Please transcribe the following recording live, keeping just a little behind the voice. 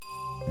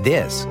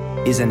This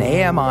is an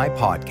AMI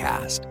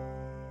podcast.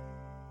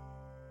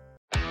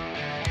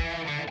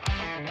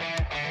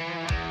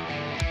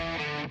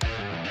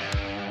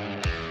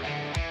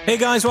 Hey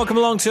guys, welcome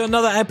along to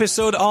another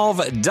episode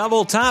of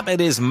Double Tap.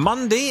 It is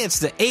Monday, it's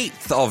the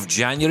 8th of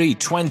January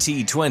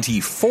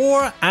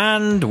 2024,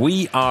 and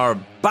we are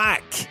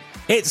back.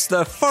 It's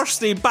the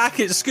first day back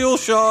at school,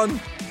 Sean.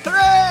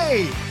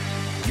 Hooray!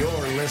 You're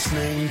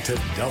listening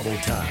to Double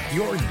Tap,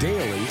 your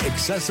daily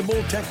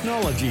accessible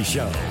technology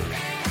show.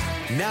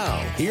 Now,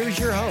 here's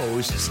your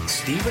hosts,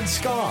 Stephen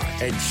Scott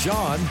and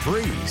Sean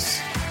Priest.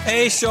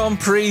 Hey Sean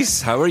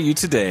Priest, how are you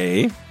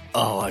today?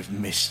 Oh, I've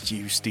missed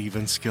you,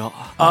 Stephen Scott.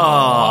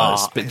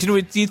 Do you know,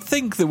 you'd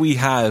think that we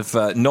have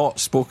not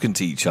spoken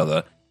to each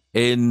other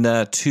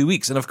in 2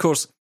 weeks, and of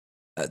course,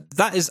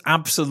 that is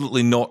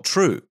absolutely not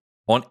true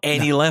on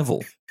any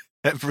level.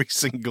 Every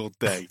single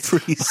day.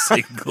 Every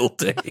single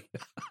day.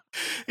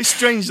 It's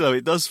strange, though.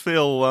 It does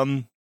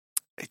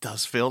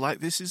feel like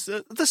this is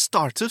the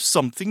start of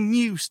something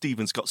new,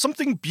 Stephen Scott.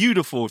 Something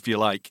beautiful, if you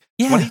like.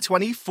 Yeah.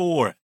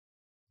 2024.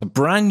 A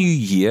brand new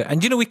year.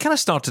 And, you know, we kind of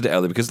started it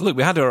early because, look,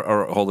 we had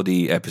our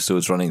holiday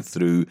episodes running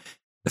through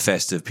the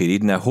festive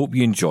period, and I hope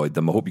you enjoyed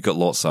them. I hope you got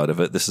lots out of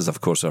it. This is,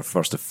 of course, our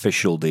first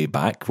official day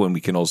back when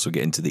we can also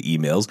get into the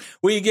emails.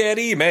 We get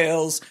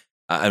emails.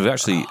 And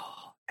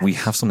we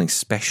have something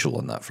special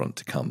on that front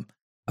to come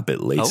a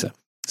bit later.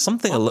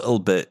 Something a little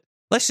bit,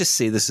 let's just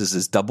say this is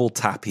as double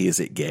tappy as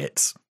it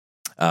gets.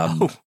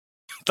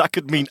 That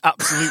could mean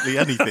absolutely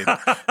anything.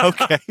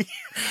 Okay.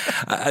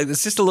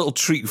 It's just a little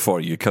treat for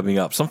you coming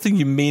up. Something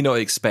you may not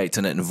expect,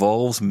 and it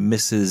involves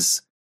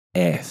Mrs.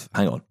 F.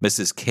 Hang on,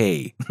 Mrs.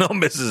 K, not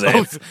Mrs.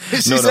 F.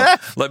 Mrs.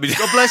 F. Let me.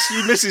 God bless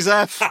you, Mrs.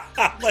 F.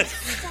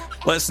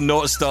 Let's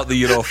not start the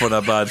year off on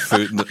a bad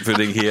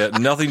footing here.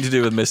 Nothing to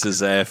do with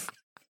Mrs. F.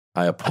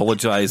 I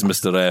apologise,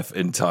 Mr. F,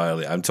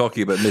 entirely. I'm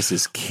talking about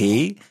Mrs.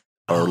 K,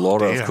 or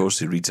Laura, dear. of course,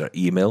 who reads our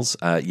emails.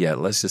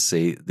 Let's just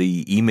say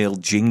the email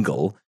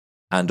jingle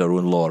and our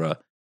own Laura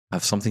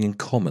have something in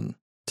common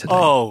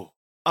today.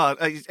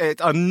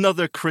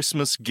 Another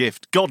Christmas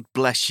gift. God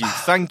bless you.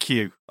 Thank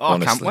you. Oh, I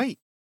can't wait.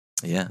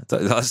 Yeah,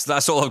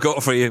 that's all I've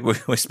got for you.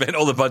 We spent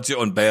all the budget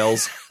on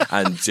bells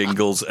and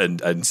jingles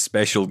and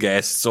special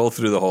guests all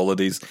through the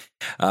holidays.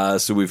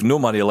 So we've no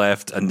money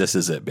left, and this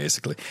is it,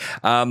 basically.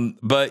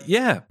 But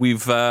yeah,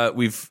 we've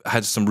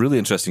had some really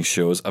interesting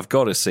shows. I've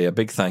got to say a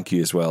big thank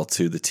you as well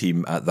to the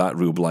team at That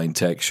Real Blind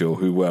Tech Show,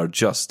 who were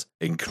just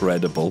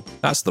incredible.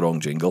 That's the wrong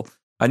jingle.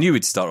 I knew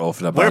we'd start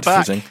off in a bad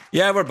footing.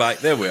 Yeah, we're back.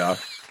 There we are.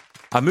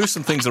 I moved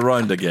some things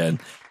around again.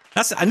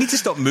 I need to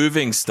stop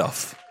moving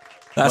stuff.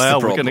 That's the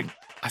problem.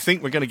 I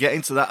think we're going to get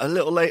into that a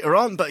little later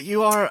on, but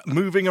you are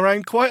moving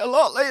around quite a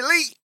lot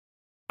lately.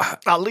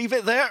 I'll leave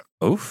it there.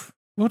 Oof.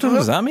 What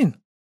does that mean?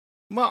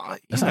 Well,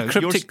 Is that a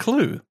cryptic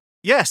clue?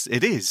 Yes,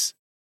 it is.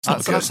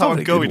 That's how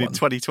I'm going in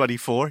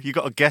 2024. You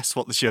got to guess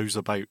what the show's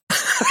about.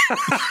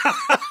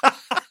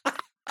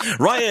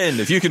 Write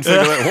in if you can figure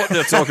out what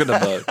they're talking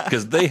about,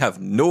 because they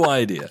have no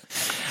idea.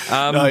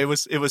 No, it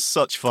was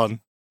such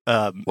fun.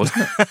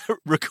 Wasn't it?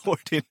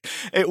 Recording.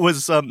 It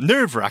was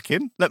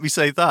nerve-wracking, let me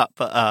say that.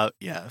 But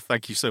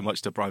thank you so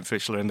much to Brian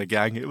Fischler and the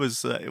gang. It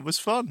was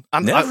fun.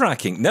 And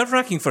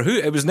Nerve-wracking for who?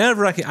 It was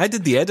nerve-wracking. I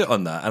did the edit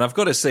on that, and I've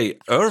got to say,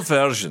 our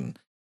version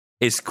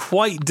is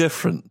quite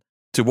different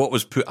to what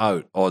was put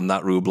out on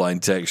That Real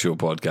Blind Tech Show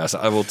podcast.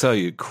 I will tell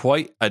you,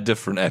 quite a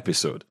different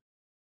episode.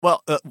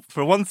 Well,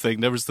 for one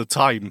thing, there was the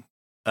time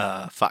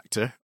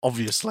factor,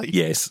 obviously.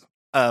 Yes.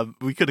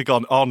 We could have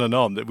gone on and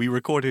on. We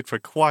recorded for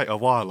quite a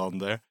while on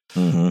there.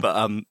 Mm-hmm.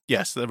 But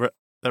yes, there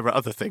were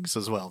other things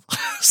as well.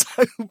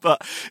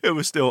 But it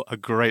was still a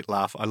great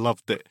laugh. I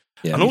loved it.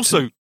 Yeah, and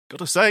also, got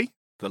to say,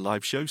 the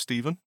live show,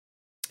 Stephen.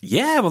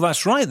 Yeah, well,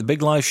 that's right. The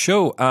big live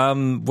show,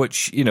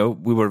 which, you know,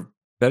 we were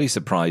very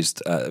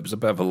surprised. It was a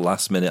bit of a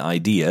last-minute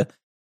idea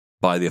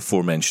by the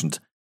aforementioned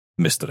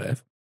Mr.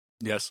 F.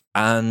 Yes.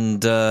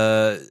 And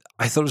I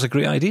thought it was a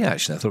great idea,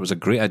 actually. I thought it was a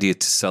great idea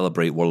to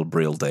celebrate World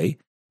Braille Day,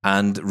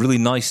 and really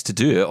nice to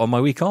do it on my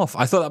week off.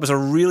 I thought that was a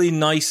really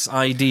nice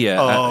idea.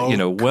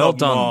 Well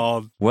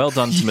done to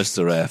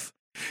Mr. F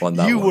on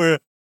that one.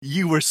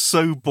 You were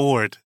so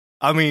bored.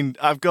 I mean,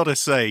 I've got to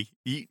say,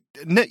 you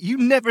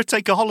never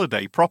take a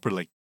holiday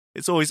properly.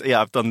 It's always,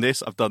 I've done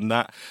this, I've done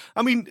that.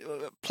 I mean,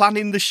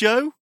 planning the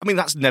show,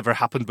 that's never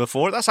happened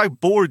before. That's how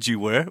bored you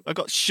were. I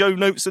got show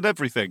notes and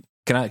everything.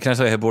 Can I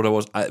tell you how bored I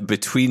was?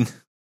 Between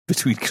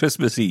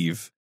Christmas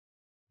Eve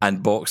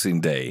and Boxing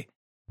Day,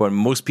 when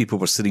most people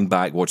were sitting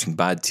back watching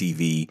bad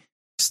TV,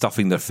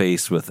 stuffing their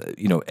face with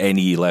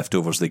any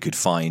leftovers they could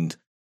find,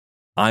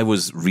 I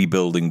was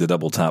rebuilding the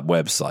Double Tap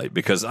website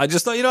because I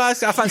just thought, I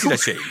fancied a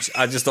change.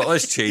 I just thought,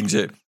 let's change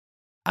it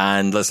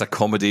and let's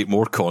accommodate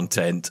more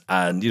content.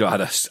 And, I had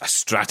a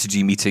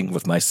strategy meeting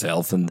with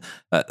myself, and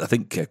I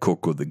think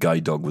Coco, the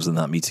guide dog, was in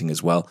that meeting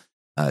as well.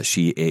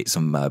 She ate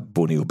some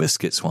Bonio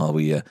biscuits while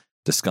we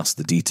discuss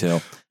the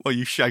detail. Well,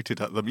 you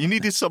shouted at them. You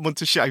needed someone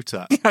to shout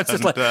at. Yeah, it's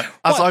just like, as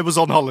what? I was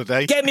on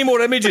holiday. Get me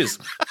more images.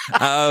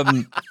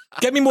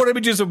 Get me more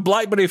images of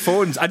BlackBerry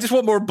phones. I just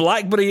want more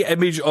BlackBerry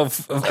image of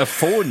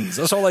phones.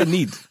 That's all I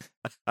need.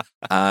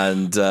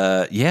 And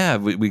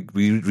we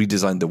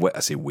redesigned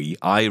the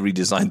I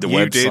redesigned the you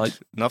website. Did.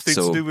 Nothing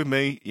to do with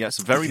me. Yes,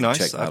 very nice.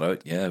 Check that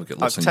out. Yeah, we've got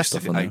lots I've of new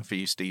stuff tested on it there. out for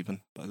you,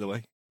 Stephen, by the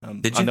way.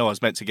 Did you? I know I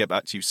was meant to get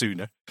back to you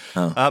sooner,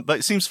 Oh. but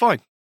it seems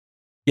fine.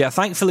 Yeah,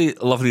 thankfully,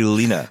 lovely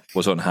Lena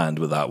was on hand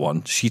with that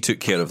one. She took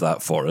care of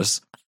that for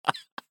us.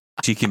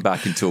 She came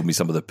back and told me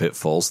some of the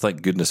pitfalls.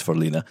 Thank goodness for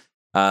Lena.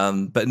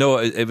 But no,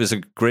 it was a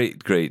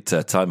great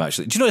time,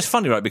 actually. Do you know, it's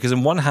funny, right? Because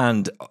on one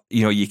hand,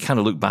 you kind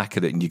of look back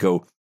at it and you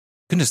go,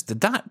 goodness, did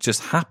that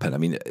just happen? I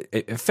mean,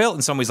 it felt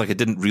in some ways like it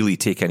didn't really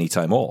take any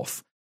time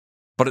off.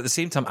 But at the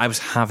same time, I was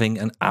having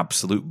an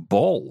absolute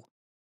ball.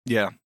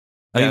 Yeah.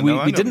 I mean,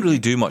 I we know. didn't really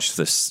do much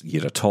this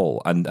year at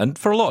all, and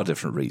for a lot of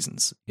different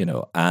reasons,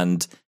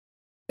 and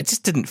it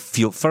just didn't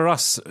feel, for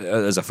us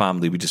as a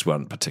family, we just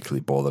weren't particularly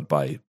bothered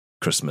by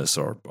Christmas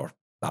or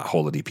that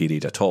holiday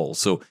period at all.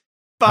 So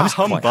I was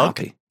quite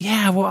happy.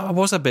 Yeah, well, I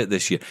was a bit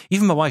this year.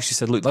 Even my wife, she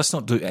said, look, let's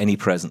not do any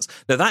presents.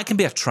 Now, that can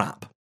be a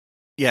trap.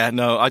 Yeah,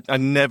 no, I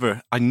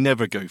never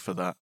go for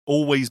that.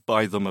 Always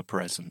buy them a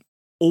present.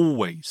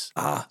 Always.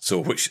 So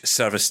which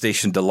service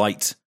station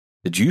delight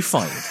did you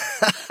find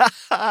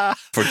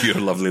for your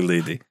lovely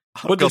lady?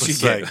 What did she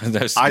get?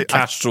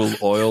 Castrol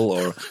oil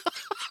or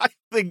I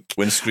think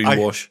windscreen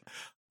wash?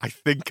 I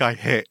think I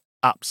hit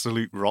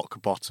absolute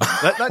rock bottom.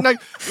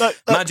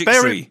 Magic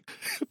tree.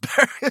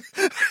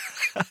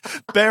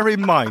 Bear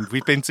in mind,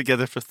 we've been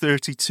together for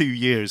 32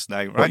 years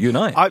now, right? What, you and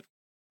I?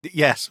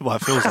 Yes, well,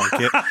 it feels like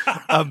it.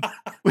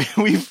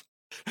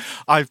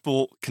 I've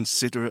bought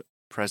considerate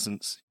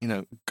presents,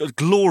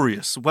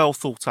 glorious, well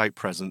thought out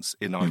presents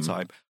in our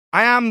time.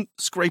 I am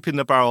scraping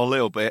the barrel a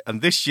little bit,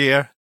 and this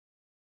year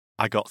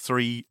I got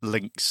 3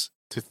 links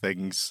to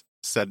things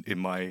sent in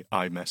my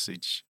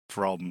iMessage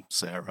from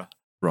Sarah.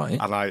 Right.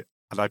 And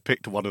I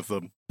picked one of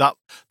them. That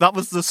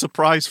was the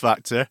surprise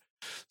factor.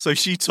 So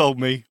she told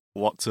me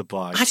what to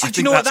buy. Actually,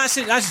 do you know what?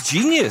 That's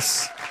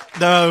genius.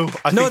 No,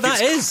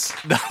 that is.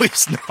 No,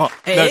 it's not.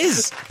 It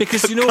is.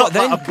 Because you know what?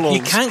 Then applause.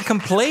 you can't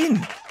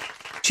complain.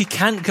 She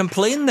can't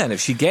complain then.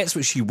 If she gets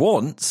what she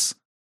wants,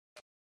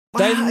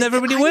 then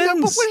everybody wins.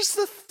 Know, but where's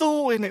the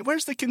thought in it?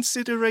 Where's the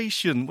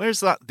consideration? Where's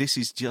that? This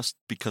is just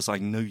because I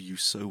know you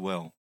so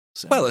well.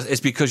 Sarah. Well,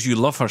 it's because you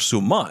love her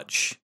so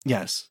much.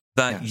 Yes.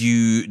 That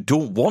you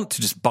don't want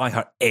to just buy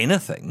her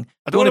anything.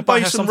 I don't want to buy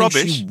her some something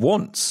rubbish. She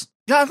wants.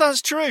 Yeah,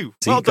 that's true.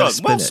 So well done.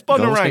 Well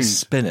spun around.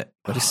 Spin it.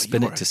 Got to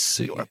spin it to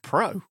suit. You're a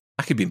pro.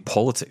 I could be in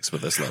politics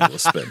with this level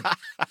of spin.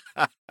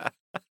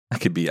 I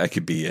could be at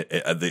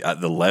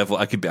the level.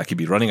 I could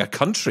be running a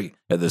country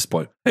at this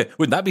point. Hey,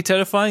 wouldn't that be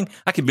terrifying?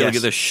 I could be able to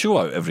get this show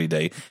out every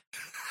day,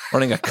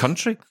 running a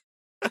country.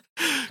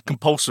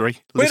 Compulsory.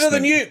 Where are the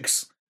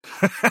nukes?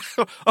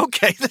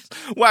 Okay.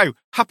 Wow.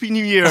 Happy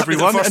New Year,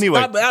 everyone. Anyway.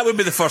 That would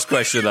be the first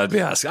question I'd be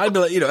asking. I'd be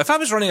like, if I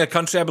was running a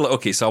country, I'd be like,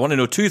 okay, so I want to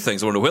know 2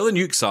 things. I want to know where the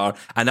nukes are,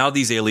 and are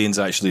these aliens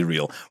actually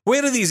real?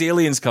 Where are these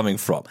aliens coming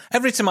from?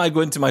 Every time I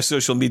go into my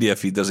social media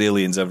feed, there's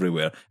aliens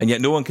everywhere, and yet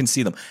no one can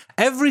see them.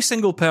 Every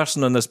single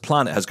person on this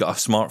planet has got a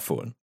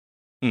smartphone,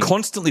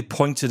 constantly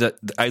pointed at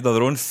either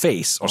their own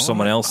face or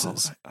someone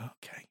else's.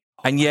 Okay.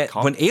 And yet,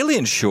 when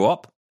aliens show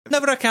up,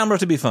 never a camera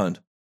to be found.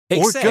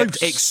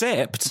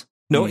 Except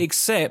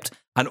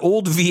an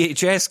old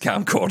VHS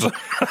camcorder,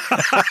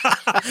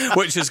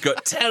 which has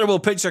got terrible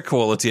picture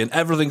quality and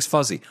everything's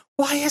fuzzy.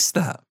 Why is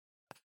that?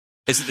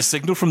 Is it the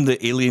signal from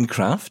the alien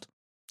craft?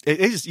 It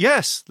is,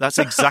 yes. That's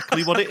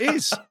exactly what it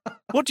is.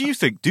 What do you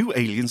think? Do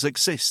aliens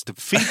exist?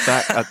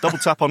 Feedback at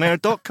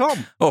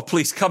doubletaponair.com. Oh,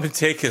 please come and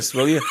take us,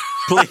 will you?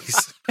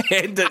 Please.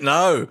 End it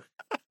now.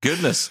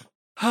 Goodness.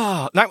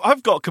 Now,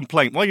 I've got a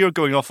complaint. While you're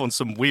going off on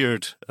some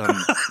weird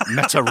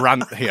meta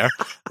rant here,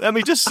 let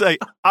me just say,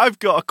 I've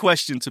got a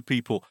question to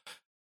people.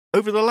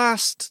 Over the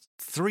last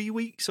 3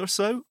 weeks or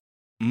so,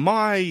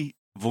 my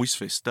Voice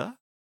Vista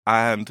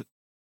and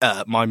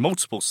my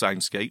multiple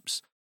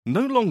soundscapes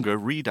no longer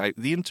read out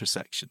the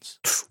intersections.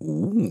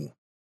 Ooh.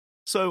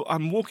 So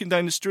I'm walking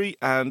down the street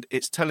and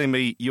it's telling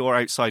me you're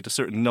outside a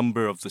certain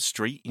number of the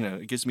street.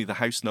 It gives me the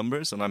house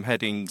numbers and I'm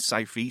heading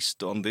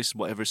southeast on this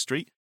whatever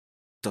street.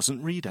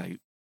 Doesn't read out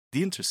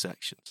the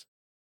intersections.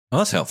 Oh,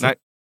 that's helpful.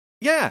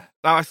 Now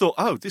I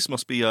thought, this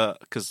must be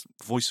because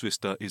Voice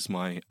Vista is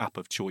my app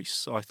of choice.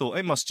 So I thought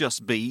it must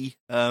just be,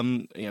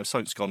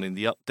 something's gone in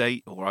the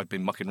update or I've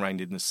been mucking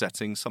around in the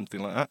settings,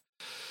 something like that.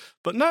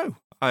 But no,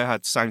 I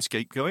had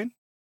Soundscape going,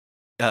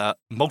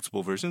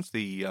 multiple versions,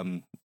 the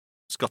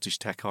Scottish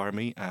Tech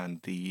Army and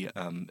the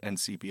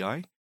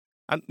NCBI,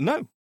 and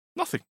no,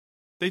 nothing.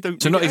 They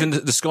don't. So not even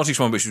the Scottish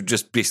one, which would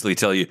just basically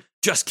tell you,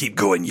 just keep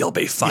going, you'll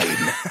be fine.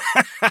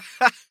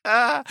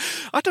 I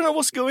don't know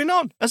what's going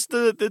on. As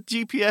the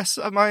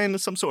GPS, am I in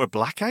some sort of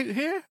blackout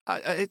here?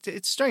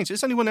 It's strange.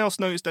 Has anyone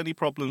else noticed any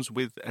problems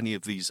with any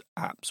of these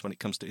apps when it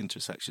comes to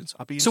intersections?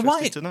 I'd be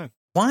interested to know.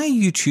 Why are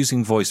you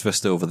choosing Voice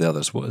Vista over the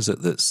others? What is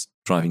it that's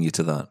driving you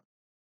to that?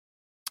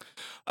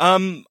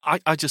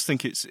 I just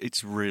think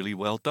it's really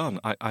well done.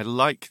 I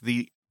like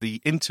the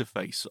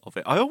interface of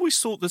it. I always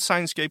thought the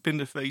Soundscape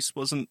interface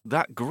wasn't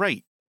that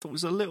great. I thought it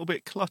was a little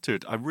bit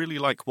cluttered. I really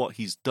like what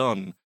he's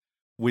done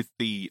with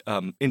the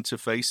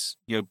interface.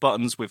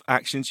 Buttons with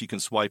actions you can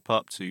swipe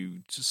up to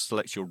just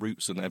select your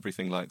routes and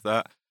everything like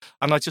that.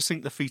 And I just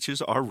think the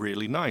features are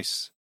really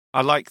nice.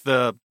 I like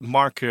the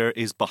marker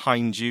is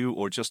behind you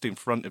or just in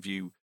front of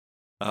you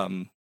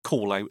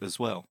call out as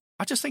well.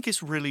 I just think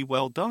it's really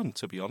well done,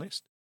 to be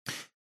honest.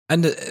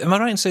 And am I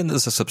right in saying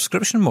there's a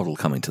subscription model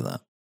coming to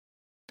that?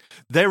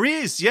 There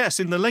is, yes.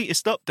 In the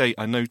latest update,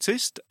 I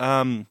noticed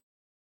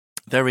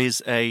there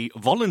is a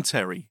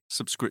voluntary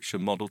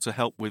subscription model to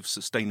help with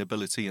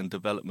sustainability and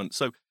development.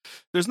 So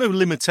there's no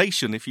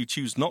limitation if you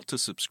choose not to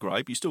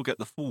subscribe. You still get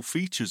the full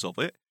features of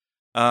it,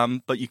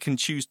 but you can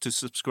choose to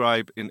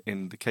subscribe.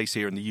 In the case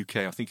here in the UK,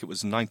 I think it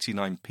was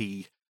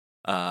 99p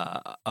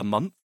a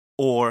month,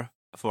 or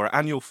for an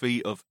annual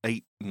fee of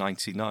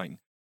 $8.99.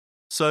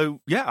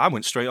 So, yeah, I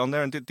went straight on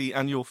there and did the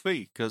annual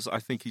fee because I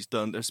think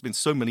there's been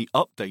so many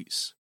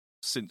updates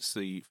since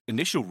the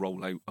initial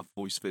rollout of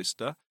Voice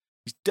Vista.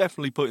 He's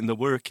definitely putting the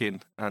work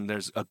in, and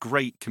there's a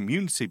great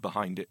community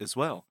behind it as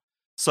well.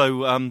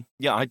 So,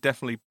 I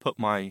definitely put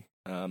my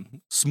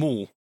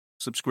small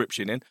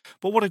subscription in.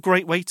 But what a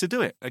great way to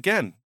do it.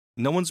 Again,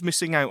 no one's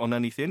missing out on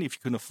anything. If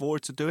you can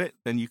afford to do it,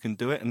 then you can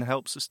do it and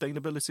help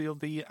sustainability of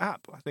the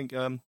app. I think,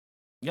 I'm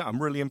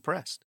really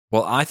impressed.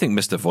 Well, I think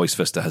Mr. Voice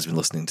Vista has been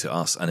listening to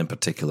us, and in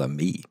particular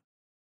me,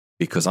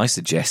 because I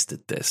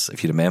suggested this,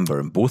 if you remember,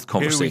 in both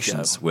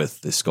conversations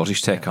with the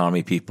Scottish Tech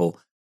Army people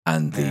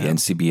and the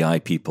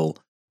NCBI people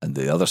and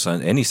the other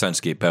any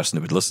Soundscape person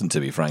who would listen to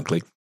me,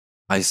 frankly.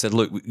 I said,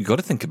 look, you've got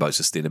to think about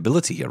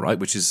sustainability here, right?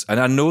 Which is, and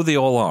I know they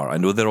all are. I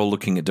know they're all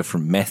looking at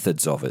different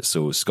methods of it.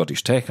 So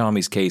Scottish Tech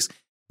Army's case,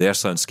 their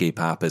Soundscape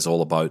app is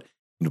all about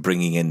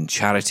bringing in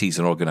charities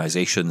and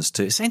organisations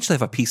to essentially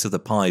have a piece of the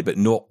pie, but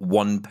not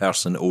one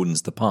person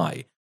owns the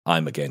pie.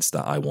 I'm against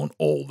that. I want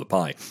all the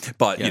pie,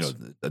 but yes.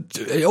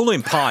 Only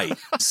in pie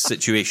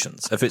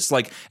situations. If it's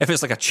like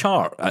a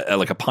chart,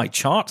 like a pie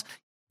chart,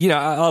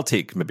 I'll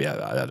take maybe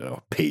I don't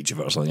know, a page of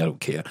it or something. I don't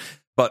care.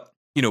 But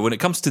when it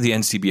comes to the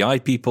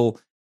NCBI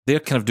people, they're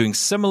kind of doing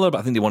similar, but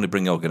I think they want to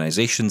bring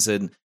organisations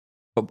in.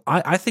 But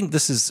I think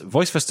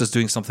Voice Vista is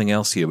doing something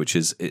else here, which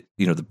is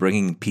they're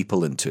bringing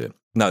people into it.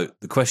 Now,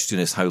 the question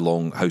is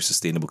how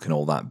sustainable can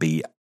all that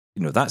be?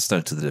 That's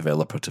down to the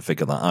developer to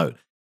figure that out.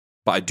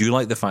 But I do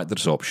like the fact that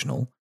it's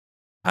optional,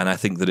 and I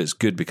think that it's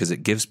good because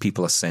it gives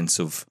people a sense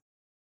of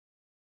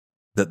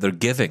that they're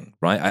giving,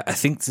 right? I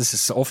think this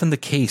is often the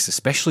case,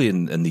 especially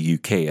in the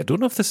UK. I don't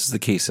know if this is the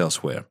case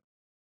elsewhere.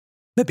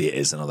 Maybe it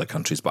is in other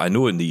countries, but I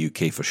know in the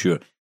UK for sure,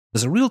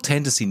 there's a real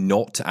tendency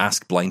not to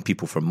ask blind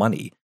people for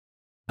money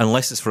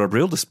unless it's for a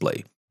braille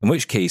display, in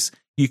which case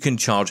you can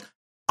charge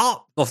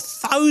up of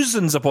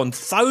thousands upon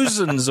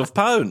thousands of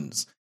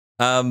pounds.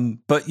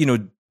 But we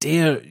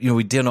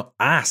dare not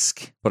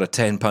ask for a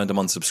 £10 a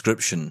month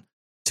subscription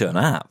to an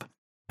app.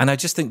 And I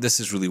just think this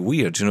is really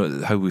weird,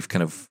 how we've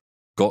kind of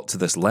got to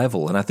this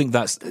level. And I think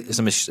it's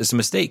a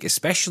mistake,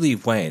 especially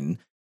when,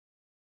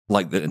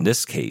 like in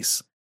this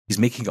case, he's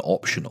making it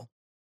optional.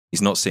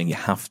 He's not saying you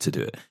have to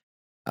do it.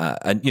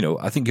 And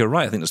I think you're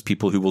right. I think there's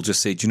people who will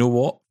just say, do you know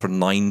what? For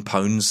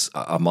 £9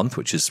 a month,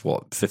 which is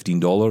what,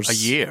 $15? A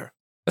year.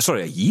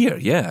 Sorry, a year.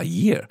 Yeah, a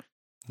year.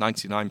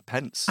 99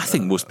 pence. I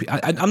think most people,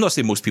 I'm not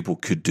saying most people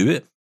could do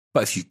it,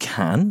 but if you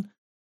can,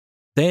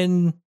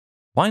 then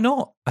why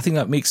not? I think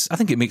it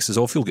makes us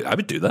all feel good. I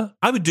would do that.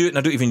 I would do it, and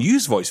I don't even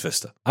use Voice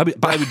Vista.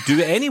 But I would do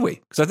it anyway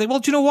because I think, well,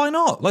 do you know why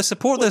not? Let's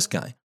support this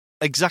guy.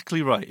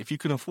 Exactly right. If you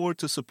can afford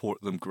to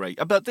support them, great.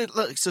 But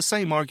it's the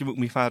same argument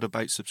we've had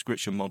about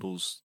subscription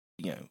models,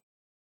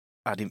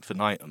 ad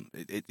infinitum.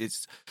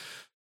 It's.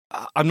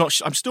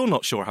 I'm still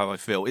not sure how I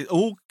feel. It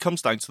all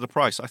comes down to the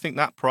price. I think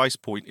that price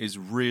point is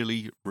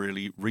really,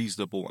 really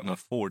reasonable and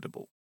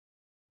affordable.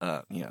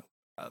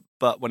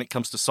 But when it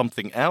comes to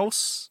something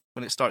else,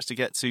 when it starts to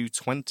get to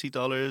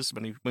 $20,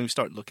 when we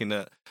start looking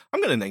at, I'm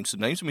going to name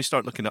some names. When we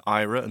start looking at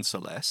Aira and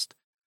Celeste,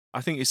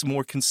 I think it's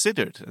more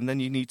considered. And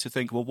then you need to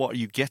think, well, what are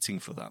you getting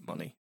for that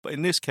money? But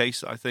in this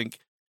case, I think,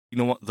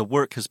 the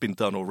work has been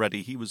done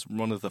already. He was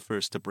one of the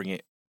first to bring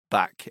it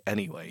back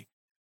anyway.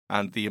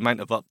 And the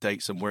amount of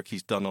updates and work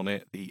he's done on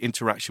it, the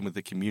interaction with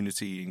the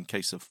community in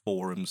case of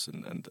forums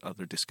and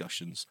other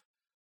discussions,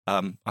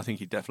 I think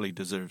he definitely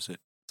deserves it.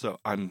 So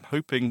I'm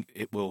hoping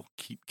it will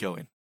keep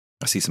going.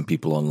 I see some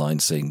people online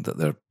saying that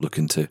they're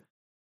looking to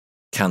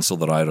cancel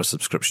their Aira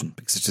subscription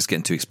because it's just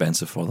getting too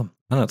expensive for them.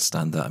 I don't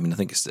understand that. I mean, I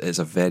think it's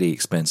a very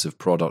expensive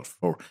product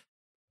for,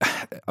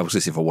 I was going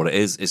to say for what it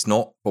is. It's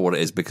not for what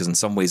it is because in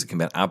some ways it can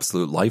be an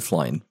absolute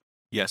lifeline.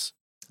 Yes.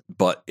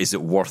 But is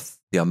it worth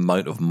the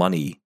amount of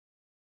money?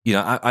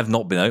 I've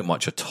not been out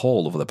much at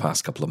all over the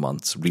past couple of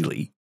months,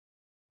 really.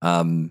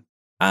 And,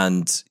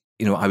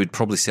 I would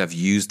probably say I've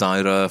used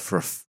Aira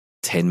for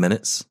 10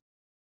 minutes.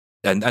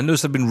 And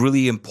those have been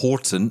really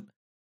important,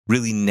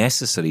 really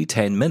necessary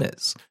 10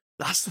 minutes.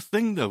 That's the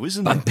thing, though,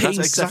 isn't it? I'm paying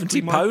That's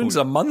exactly my £70 point.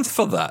 a month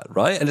for that,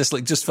 right? And it's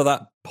like just for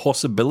that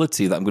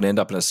possibility that I'm going to end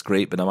up in a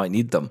scrape and I might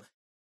need them.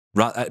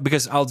 Right,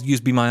 because I'll use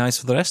Be My Eyes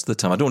for the rest of the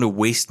time. I don't want to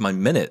waste my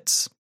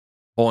minutes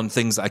on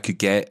things that I could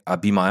get a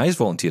Be My Eyes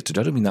volunteer to do.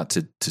 I don't mean that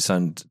to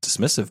sound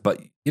dismissive, but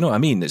you know what I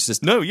mean? It's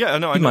just... No, yeah,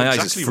 no, I Be know My Eyes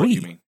exactly is what free.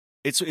 you mean.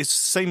 It's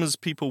same as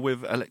people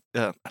with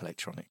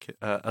electric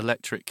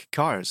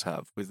cars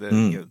have with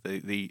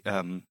the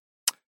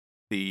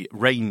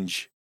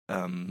range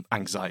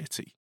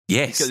anxiety.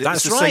 Yes, Because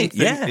that's it's the same right.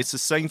 thing. Yeah. It's the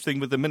same thing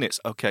with the minutes.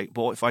 Okay,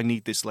 well, if I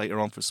need this later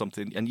on for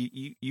something, and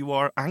you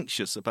are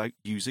anxious about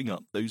using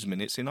up those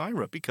minutes in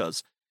Aira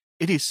because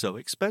it is so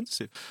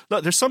expensive.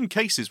 Look, there's some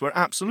cases where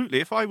absolutely,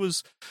 if I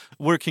was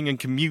working and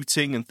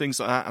commuting and things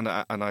like that,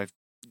 and I've,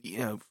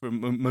 for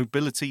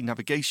mobility,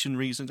 navigation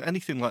reasons,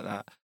 anything like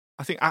that,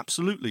 I think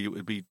absolutely it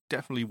would be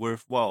definitely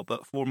worthwhile.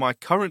 But for my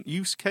current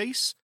use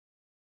case,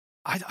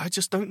 I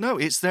just don't know.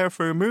 It's there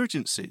for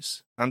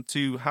emergencies, and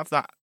to have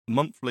that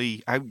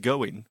monthly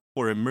outgoing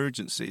for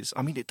emergencies,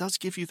 I mean, it does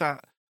give you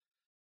that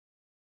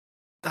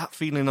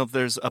feeling of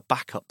there's a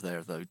backup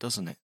there, though,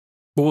 doesn't it?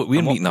 Well, we're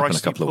And what meeting up in a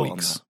price do you couple of put on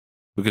weeks. that?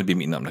 We're going to be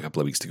meeting up in a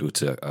couple of weeks to go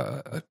to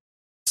a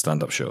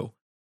stand-up show.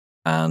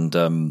 And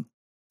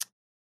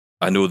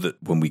I know that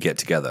when we get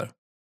together,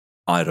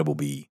 Aira will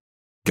be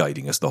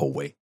guiding us the whole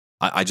way.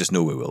 I just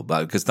know we will,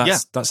 because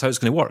that's how it's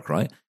going to work,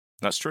 right?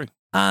 That's true.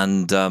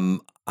 And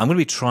I'm going to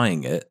be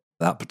trying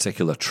that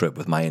particular trip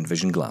with my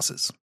Envision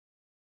glasses.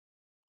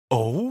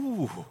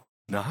 Oh,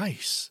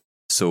 nice.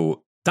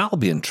 So that'll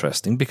be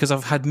interesting because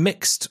I've had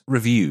mixed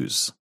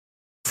reviews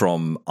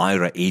from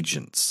Aira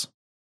agents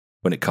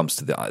when it comes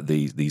to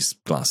these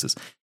glasses.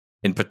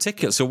 In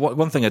particular, so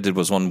one thing I did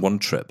was on one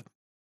trip,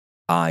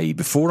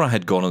 before I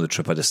had gone on the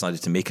trip, I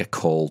decided to make a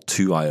call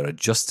to Aira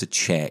just to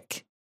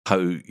check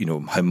how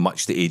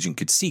much the agent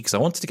could see, because I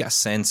wanted to get a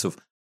sense of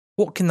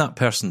what can that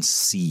person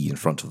see in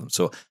front of them.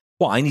 So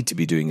what I need to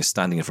be doing is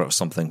standing in front of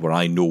something where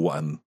I know what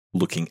I'm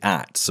looking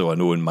at. So I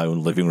know in my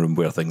own living room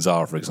where things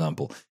are, for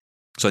example.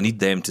 So I need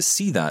them to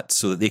see that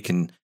so that they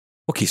can,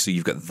 okay, so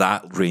you've got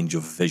that range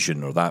of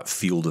vision or that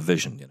field of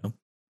vision,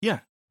 Yeah.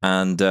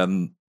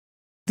 And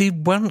they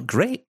weren't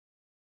great.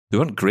 They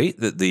weren't great.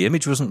 The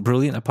image wasn't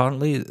brilliant,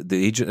 apparently.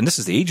 The agent, and this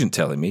is the agent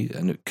telling me,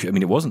 and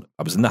it wasn't.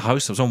 I was in the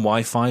house, I was on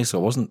Wi-Fi, so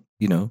I wasn't,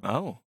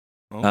 Oh.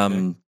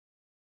 Okay.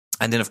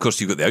 And then, of course,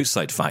 you've got the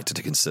outside factor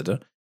to consider,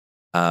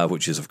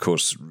 which is, of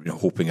course,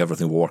 hoping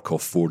everything will work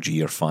off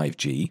 4G or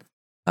 5G.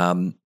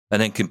 And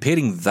then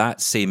comparing that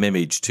same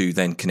image to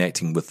then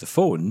connecting with the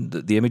phone,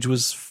 the image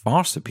was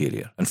far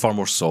superior and far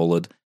more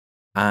solid.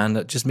 And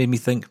it just made me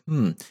think,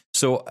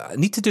 So I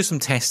need to do some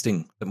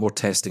testing, more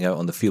testing out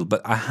on the field.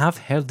 But I have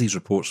heard these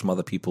reports from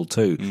other people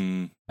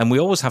too. And we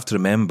always have to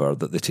remember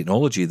that the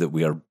technology that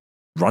we are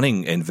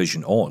running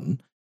Envision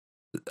on,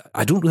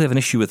 I don't really have an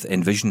issue with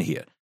Envision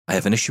here. I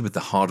have an issue with the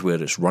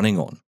hardware it's running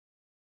on.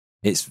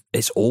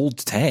 It's old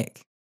tech,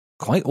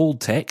 quite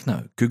old tech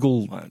now.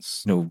 Google,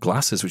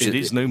 glasses, which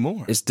is no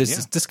more. It's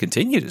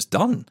discontinued. It's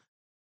done.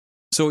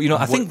 So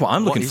I think what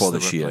I'm looking for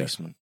this year.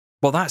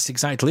 Well, that's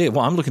exactly it.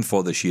 What I'm looking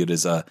for this year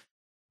is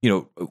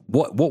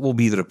what will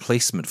be the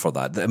replacement for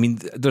that? I mean,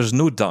 there's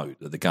no doubt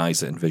that the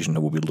guys at Envision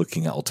will be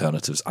looking at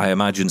alternatives. I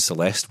imagine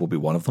Celeste will be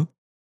one of them.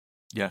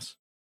 Yes.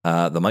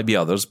 There might be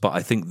others, but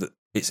I think that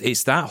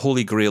it's that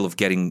holy grail of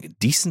getting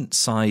decent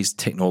sized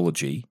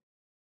technology,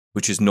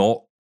 which is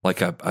not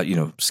like a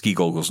ski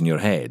goggles in your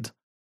head.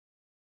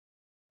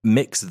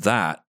 Mix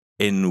that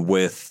in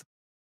with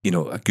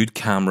a good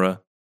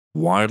camera,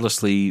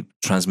 wirelessly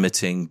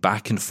transmitting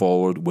back and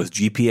forward with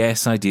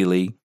GPS,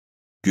 ideally,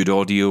 good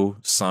audio,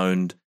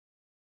 sound,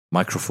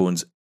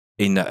 microphones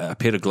in a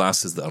pair of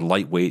glasses that are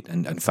lightweight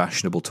and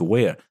fashionable to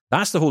wear.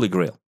 That's the holy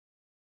grail.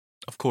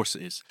 Of course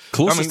it is.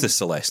 Closest to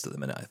Celeste at the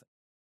minute, I think.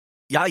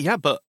 Yeah,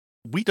 but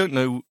we don't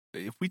know.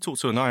 If we talk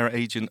to an Aira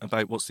agent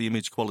about what's the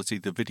image quality,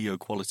 the video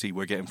quality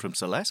we're getting from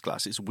Celeste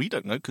glasses, we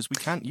don't know because we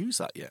can't use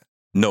that yet.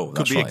 No,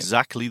 that's Could be right.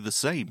 exactly the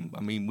same.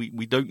 I mean,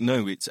 we don't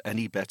know it's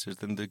any better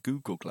than the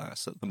Google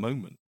Glass at the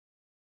moment.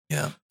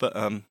 Yeah. But,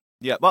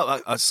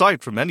 well,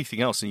 aside from anything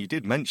else, and you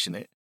did mention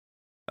it,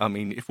 I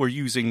mean, if we're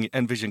using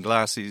Envision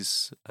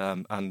glasses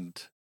and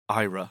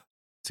Aira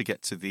to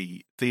get to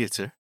the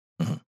theatre,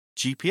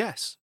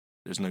 GPS,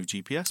 there's no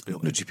GPS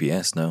built. No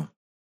GPS, no.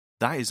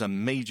 That is a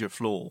major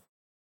flaw,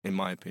 in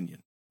my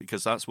opinion,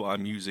 because that's what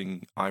I'm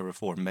using Aira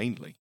for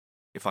mainly,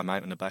 if I'm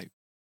out and about.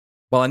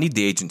 Well, I need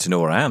the agent to know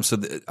where I am, so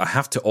I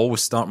have to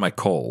always start my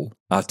call.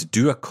 I have to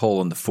do a call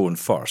on the phone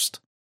first,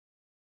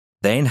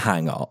 then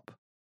hang up,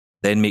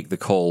 then make the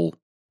call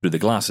through the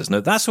glasses.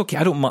 Now, that's okay.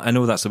 I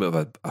know that's a bit of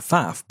a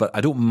faff, but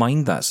I don't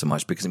mind that so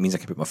much because it means I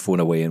can put my phone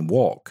away and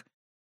walk.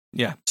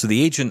 Yeah. So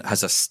the agent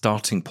has a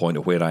starting point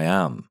of where I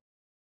am.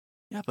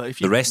 Yeah, but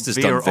if you the rest is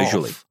done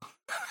visually. Off.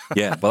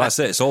 Yeah, well, that's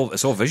it. It's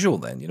all visual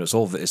then.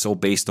 It's all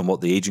based on what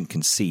the agent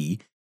can see,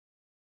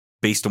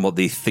 based on what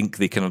they think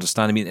they can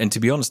understand. I mean, and to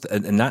be honest,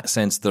 in that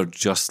sense, they're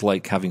just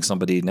like having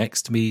somebody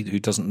next to me who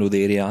doesn't know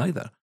the area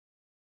either.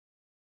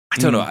 I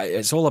don't know.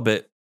 It's all a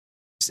bit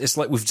it's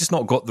like we've just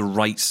not got the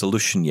right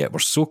solution yet. We're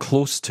so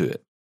close to it.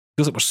 It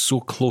feels like we're so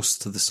close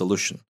to the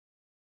solution.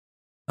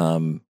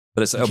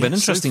 But it'll be an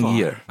interesting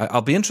year.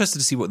 I'll be interested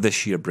to see what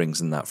this year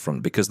brings in that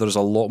front, because there's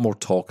a lot more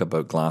talk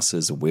about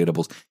glasses and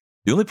wearables.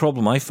 The only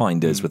problem I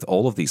find is with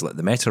all of these, like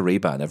the Meta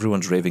Ray-Ban,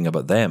 everyone's raving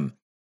about them.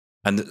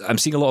 And I'm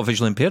seeing a lot of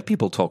visually impaired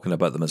people talking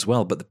about them as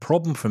well. But the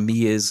problem for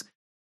me is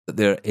that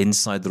they're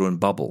inside their own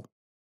bubble.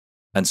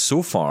 And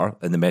so far,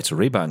 in the Meta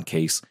Ray-Ban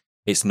case,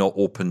 it's not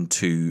open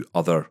to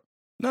other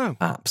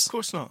apps. Of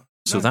course not.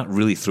 So that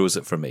really throws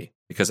it for me.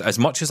 Because as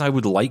much as I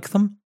would like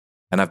them,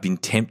 and I've been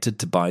tempted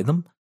to buy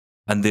them,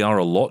 and they are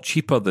a lot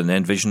cheaper than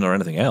Envision or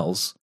anything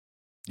else,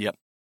 yep,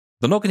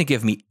 they're not going to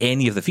give me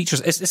any of the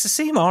features. It's the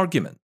same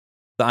argument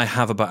that I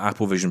have about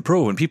Apple Vision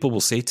Pro, and people will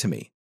say to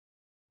me,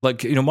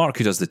 like, Mark,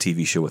 who does the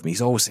TV show with me,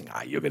 he's always saying,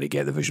 you're going to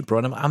get the Vision Pro.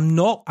 And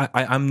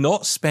I'm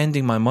not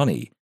spending my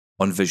money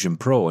on Vision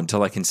Pro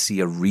until I can see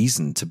a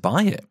reason to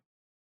buy it.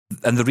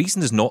 And the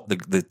reason is not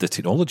the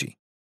technology.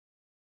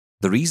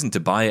 The reason to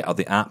buy it are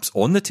the apps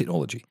on the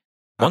technology.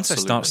 Once I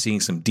start seeing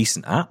some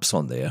decent apps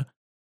on there,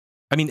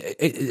 I mean,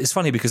 it's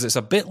funny because it's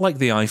a bit like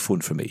the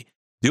iPhone for me.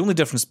 The only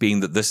difference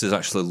being that this is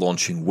actually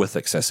launching with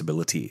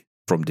accessibility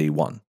from day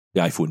one.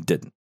 The iPhone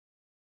didn't.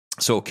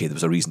 So, okay, there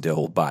was a reason to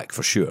hold back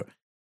for sure.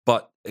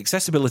 But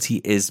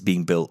accessibility is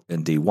being built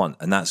in day one,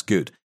 and that's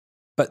good.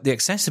 But the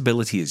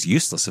accessibility is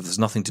useless if there's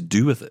nothing to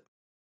do with it.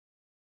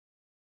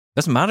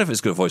 Doesn't matter if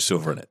it's got a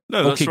voiceover in it.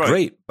 No, that's right.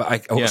 Great.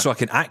 But so I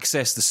can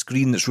access the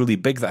screen that's really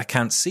big that I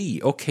can't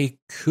see. Okay,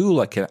 cool.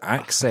 I can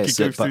access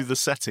it. Go through the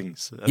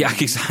settings. Yeah,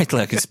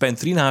 exactly. I can spend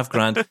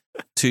 $3,500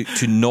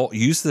 to not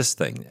use this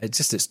thing.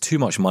 It's too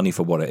much money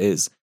for what it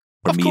is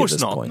for me at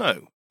this point.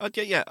 No.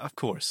 Yeah, of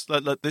course.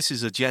 Like, this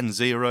is a Gen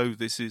Zero.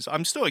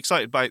 I'm still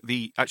excited about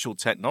the actual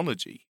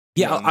technology.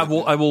 Yeah, I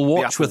will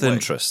watch with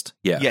interest.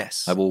 Yeah,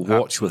 yes, I will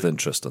watch with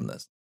interest on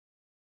this.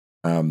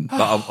 But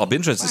I'll be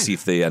interested to see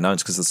if they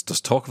announce, because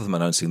there's talk of them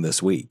announcing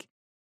this week,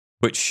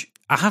 which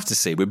I have to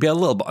say would be a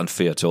little bit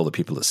unfair to all the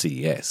people at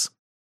CES,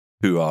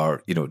 who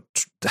are, the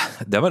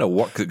amount of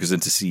work that goes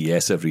into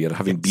CES every year,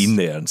 having been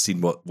there and seen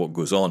what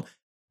goes on,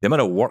 the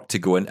amount of work to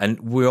go in, and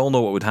we all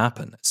know what would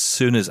happen. As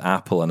soon as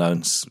Apple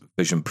announce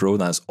Vision Pro,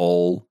 that's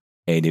all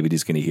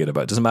anybody's going to hear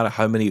about. It doesn't matter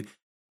how many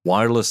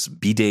wireless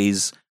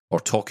bidets or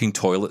talking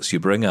toilets you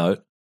bring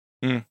out.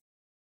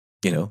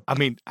 I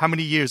mean, how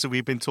many years have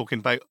we been talking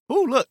about,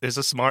 oh, look, there's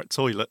a smart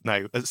toilet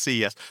now at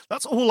CES?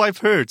 That's all I've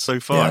heard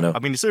so far. Yeah, I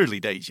mean, it's early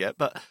days yet,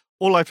 but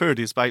all I've heard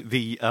is about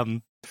the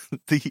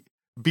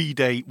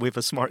bidet with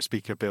a smart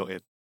speaker built in.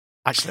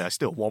 Actually, I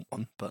still want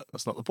one, but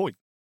that's not the point.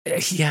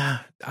 Yeah,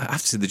 I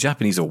have to say the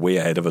Japanese are way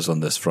ahead of us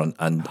on this front,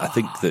 and I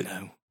think that,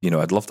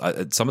 I'd love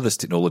some of this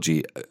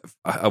technology.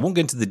 I won't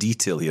get into the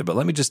detail here, but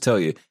let me just tell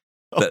you.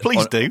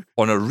 Please do.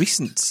 On a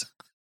recent,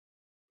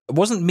 it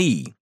wasn't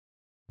me,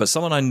 but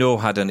someone I know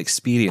had an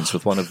experience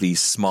with one of these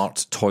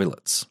smart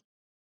toilets.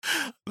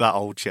 That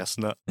old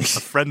chestnut, a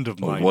friend of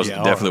mine.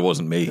 Definitely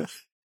wasn't me.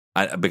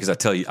 Because I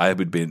tell you, I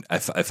would be,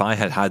 if I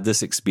had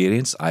this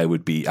experience, I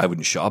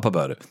wouldn't shut up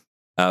about it.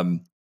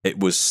 It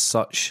was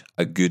such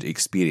a good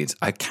experience.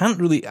 I can't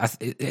really,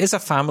 it is a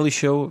family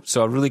show,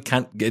 so I really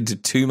can't get into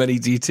too many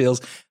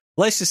details.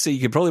 Let's just say you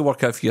can probably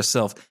work out for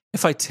yourself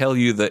if I tell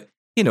you that,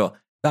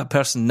 that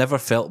person never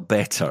felt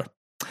better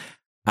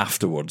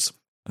afterwards.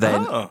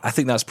 Then I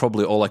think that's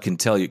probably all I can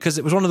tell you. Because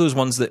it was one of those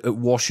ones that it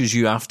washes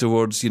you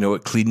afterwards,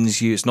 it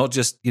cleans you. It's not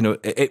just,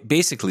 it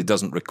basically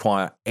doesn't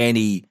require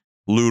any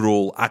loo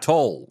roll at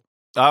all.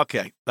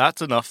 Okay,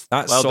 that's enough.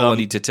 That's all I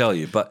need to tell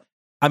you. But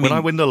I mean, when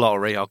I win the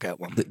lottery, I'll get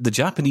one. The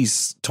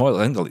Japanese toilet,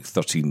 I think they're like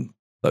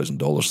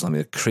 $13,000 or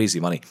something, crazy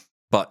money.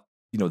 But,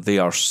 they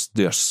are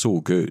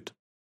so good.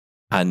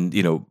 And,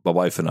 my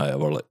wife and I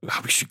were like,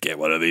 we should get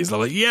one of these. And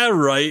I'm like, yeah,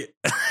 right.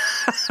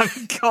 I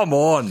mean, come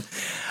on.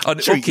 And,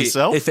 treat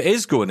yourself. If it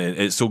is going in,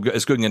 it's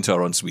going into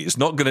our ensuite. It's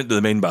not going into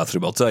the main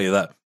bathroom, I'll tell you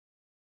that.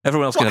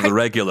 Everyone else can have the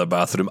regular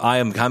bathroom.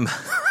 I'm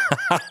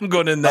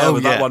going in there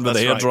with that one with the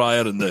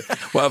hairdryer and the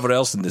whatever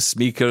else, and the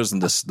speakers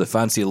and the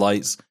fancy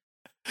lights.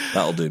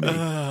 That'll do me.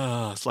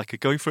 It's like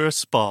going for a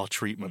spa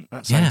treatment.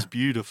 That sounds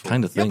beautiful.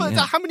 Kind of thing. Yeah,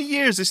 but how many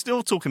years is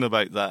still talking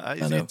about that?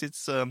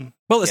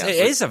 It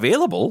is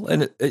available,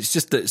 and it's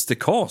just that it's the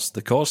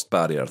cost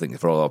barrier, I think,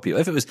 for a lot of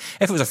people. If it was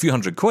a few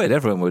 $100,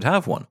 everyone would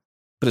have one,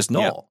 but it's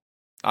not. Yeah.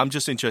 I'm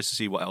just interested to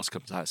see what else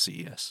comes out of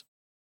CES.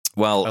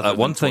 Well,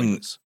 one thing.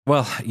 Toilets.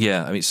 Well,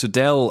 yeah, I mean, so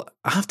Dell,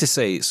 I have to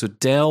say,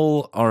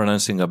 Dell are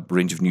announcing a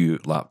range of new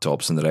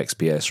laptops in their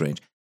XPS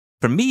range.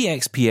 For me,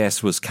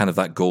 XPS was kind of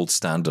that gold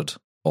standard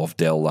of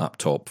Dell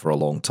laptop for a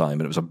long time,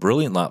 and it was a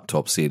brilliant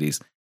laptop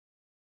series.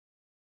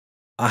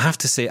 I have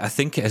to say, I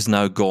think it has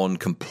now gone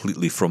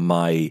completely from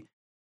my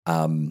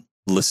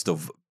list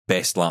of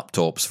best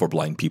laptops for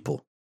blind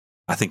people.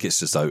 I think it's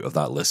just out of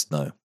that list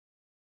now.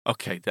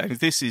 Okay,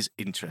 this is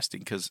interesting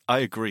because I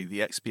agree.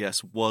 The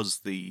XPS was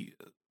the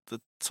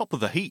top of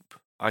the heap,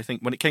 I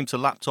think, when it came to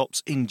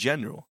laptops in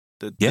general.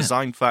 The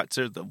design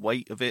factor, the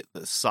weight of it,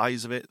 the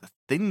size of it, the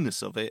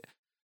thinness of it,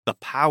 the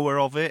power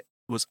of it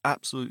was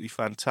absolutely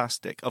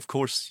fantastic. Of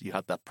course, you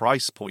had the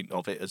price point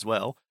of it as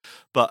well,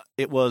 but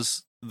it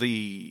was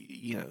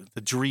the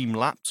dream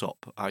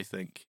laptop, I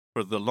think,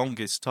 for the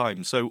longest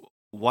time. So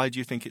why do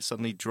you think it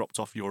suddenly dropped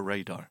off your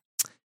radar?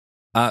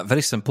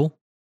 Very simple.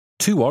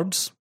 2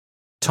 words,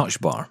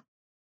 touch bar.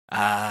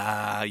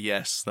 Ah,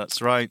 yes,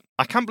 that's right.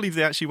 I can't believe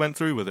they actually went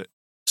through with it.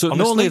 So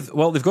Honestly? not only,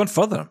 well, they've gone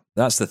further.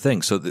 That's the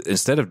thing. So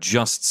instead of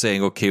just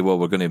saying, okay, well,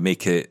 we're going to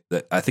make it,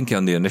 I think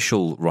on the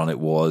initial run it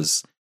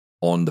was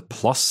on the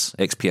Plus,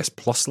 XPS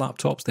Plus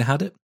laptops, they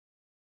had it.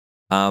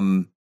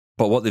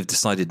 But what they've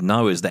decided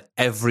now is that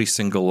every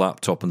single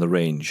laptop in the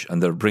range,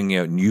 and they're bringing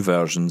out new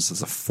versions,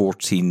 there's a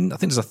 14, I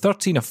think there's a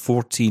 13, a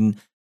 14,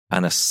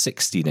 and a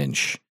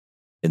 16-inch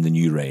in the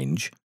new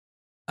range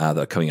that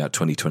are coming out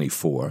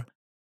 2024.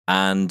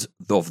 And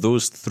of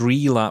those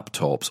 3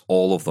 laptops,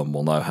 all of them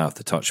will now have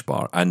the touch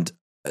bar. And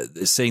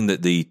it's saying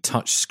that the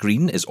touch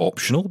screen is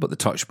optional, but the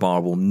touch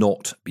bar will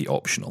not be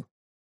optional.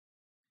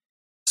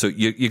 So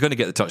you're going to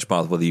get the touch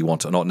bar whether you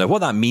want it or not. Now, what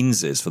that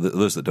means is, for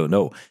those that don't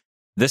know,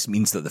 this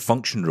means that the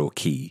function row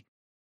key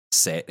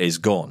set is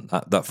gone.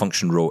 That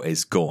function row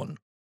is gone.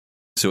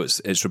 So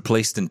it's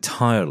replaced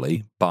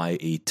entirely by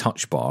a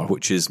touch bar,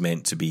 which is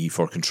meant to be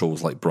for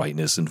controls like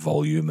brightness and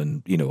volume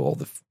and, all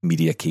the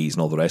media keys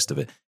and all the rest of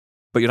it.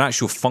 But your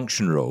actual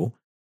function row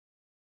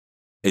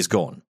is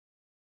gone.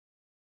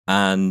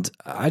 And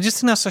I just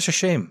think that's such a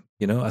shame.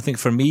 I think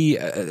for me,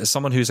 as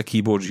someone who's a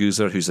keyboard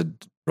user, who's a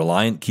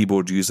reliant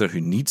keyboard user who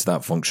needs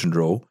that function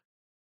row,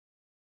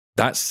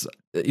 that's,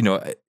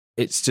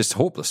 it's just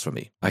hopeless for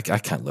me. I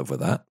can't live with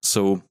that.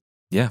 So,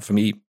 yeah, for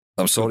me,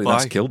 I'm sorry,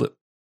 that's killed it.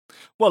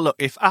 Well, look,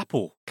 if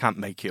Apple can't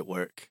make it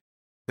work,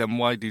 then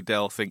why do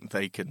Dell think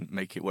they can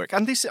make it work?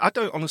 And I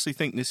don't honestly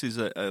think this is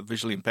a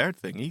visually impaired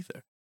thing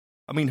either.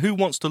 I mean, who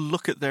wants to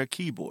look at their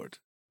keyboard?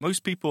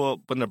 Most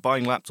people, when they're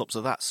buying laptops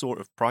of that sort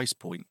of price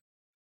point,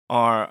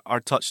 are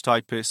touch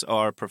typists,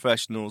 are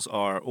professionals,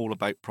 are all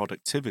about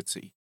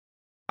productivity.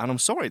 And I'm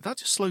sorry, that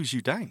just slows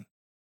you down.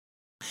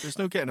 There's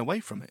no getting away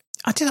from it.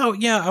 I don't know.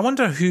 Yeah, I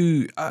wonder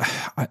who.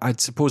 I'd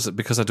suppose that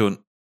because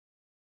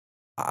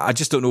I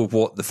just don't know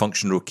what the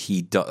function row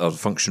key or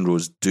function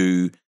rows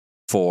do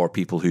for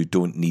people who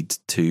don't need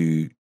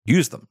to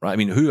use them. Right? I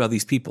mean, who are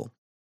these people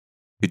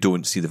who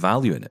don't see the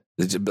value in it?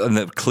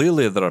 And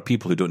clearly, there are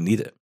people who don't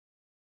need it.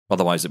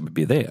 Otherwise, it would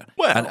be there.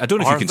 Well, and I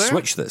don't know if you can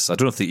switch this. I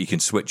don't know if you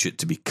can switch it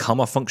to become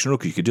a function row,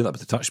 because you could do that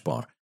with the touch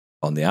bar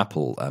on the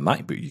Apple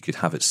MacBook. You could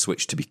have it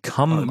switched to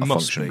become a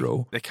function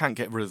row. They can't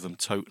get rid of them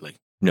totally.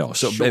 No,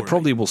 so surely. It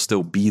probably will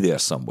still be there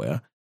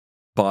somewhere.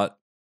 But,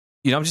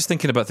 I'm just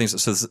thinking about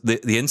things. So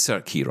the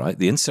insert key, right?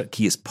 The insert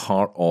key is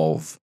part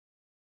of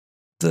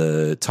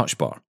the touch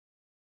bar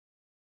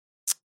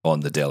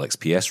on the Dell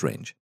XPS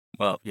range.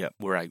 Well, yeah,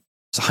 we're out.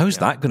 So how's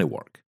that going to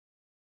work?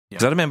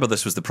 Because I remember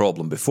this was the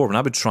problem before when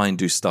I would try and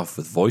do stuff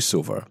with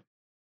VoiceOver,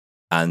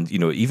 and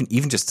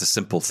even just a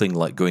simple thing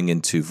like going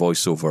into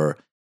VoiceOver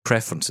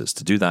preferences.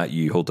 To do that,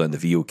 you hold down the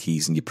VO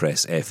keys and you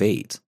press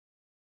F8.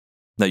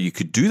 Now you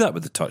could do that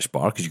with the touch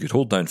bar because you could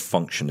hold down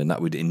function, and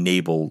that would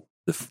enable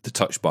the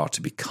touch bar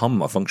to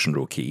become a function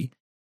row key,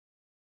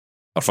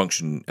 a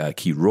function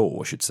key row,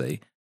 I should say.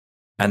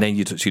 And then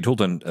you'd hold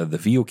down the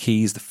VO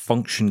keys, the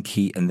function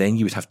key, and then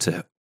you would have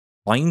to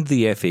find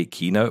the F8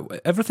 key. Now,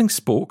 everything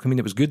spoke. I mean,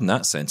 it was good in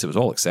that sense. It was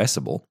all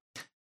accessible.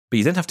 But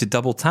you didn't have to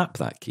double tap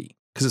that key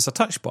because it's a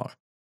touch bar.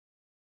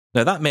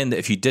 Now, that meant that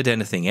if you did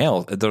anything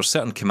else, there are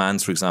certain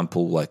commands, for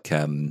example, like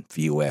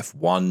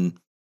VOF1,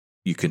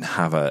 you can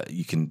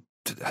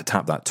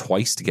tap that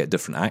twice to get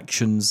different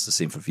actions. The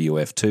same for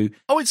VOF2.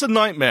 Oh, it's a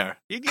nightmare.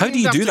 How do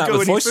you do that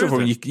with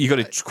VoiceOver? You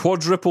got to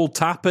quadruple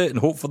tap it and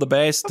hope for the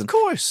best. Of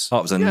course. Oh,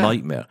 it was a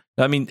nightmare.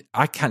 I mean,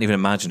 I can't even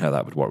imagine how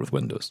that would work with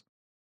Windows.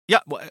 Yeah,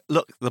 well,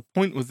 look, the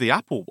point with the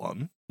Apple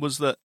one was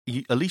that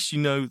at least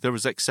there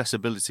was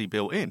accessibility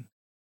built in.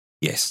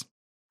 Yes.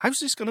 How's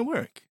this going to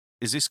work?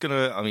 Is this going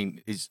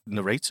to, is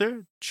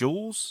Narrator,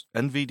 Jules,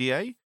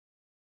 NVDA?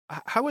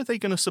 How are they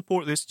going to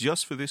support this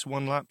just for this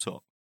one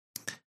laptop?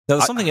 Now,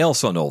 there's something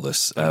else on all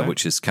this,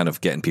 which is kind of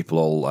getting people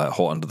all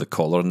hot under the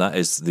collar, and that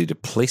is the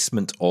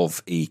replacement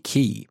of a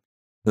key.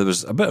 There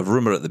was a bit of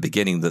rumour at the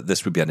beginning that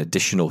this would be an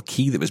additional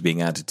key that was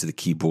being added to the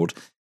keyboard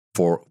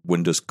for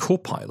Windows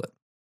Copilot.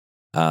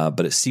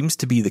 But it seems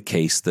to be the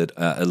case that,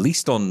 at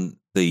least on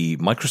the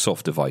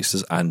Microsoft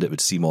devices, and it would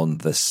seem on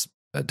this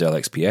Dell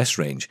XPS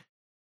range,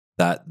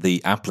 that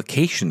the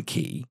application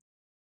key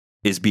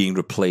is being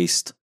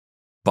replaced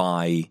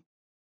by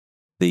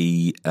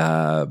the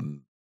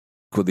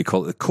what they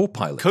call it, the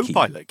Copilot key.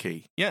 Copilot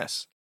key,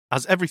 yes.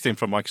 As everything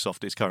from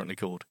Microsoft is currently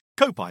called.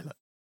 Copilot,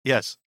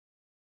 yes.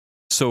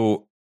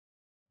 So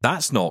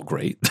that's not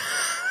great.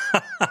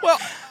 Well,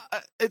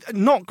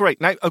 not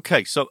great. Now,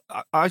 okay, so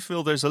I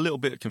feel there's a little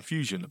bit of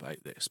confusion about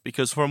this,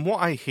 because from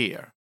what I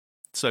hear,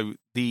 so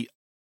the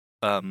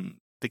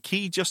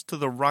key just to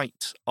the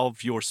right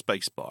of your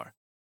spacebar,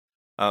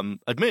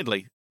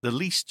 admittedly, the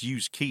least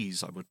used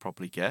keys, I would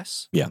probably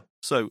guess. Yeah.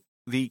 So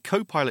the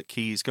Copilot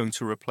key is going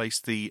to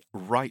replace the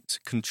right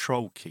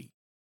control key.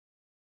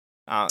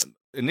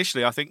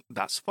 Initially, I think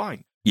that's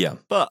fine. Yeah.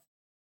 But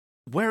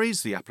where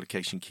is the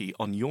application key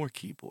on your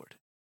keyboard?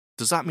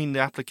 Does that mean the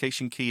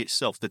application key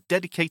itself, the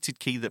dedicated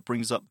key that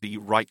brings up the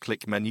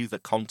right-click menu, the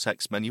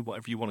context menu,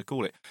 whatever you want to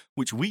call it,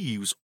 which we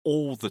use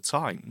all the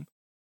time,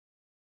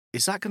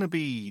 is that going to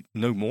be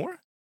no more?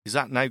 Is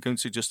that now going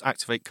to just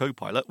activate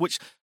Copilot, which,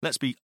 let's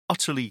be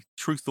utterly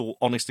truthful,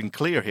 honest, and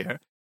clear here,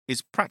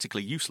 is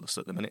practically useless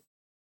at the minute?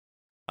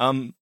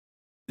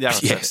 Yeah.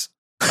 Yes.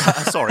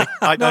 Sorry,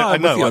 I No, know.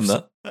 I'm with you on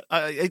that.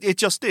 It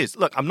just is.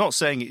 Look, I'm not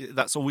saying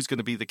that's always going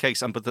to be the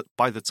case, but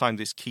by the time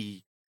this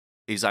key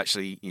is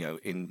actually,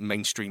 in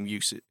mainstream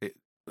use,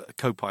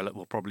 Copilot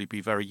will probably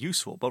be very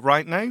useful. But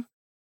right now,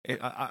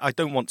 I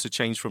don't want to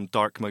change from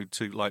dark mode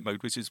to light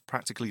mode, which is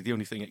practically the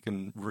only thing it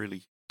can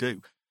really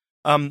do.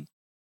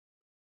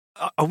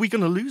 Are we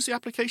going to lose the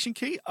application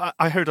key?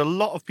 I heard a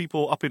lot of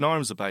people up in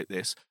arms about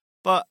this,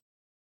 but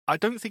I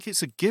don't think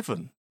it's a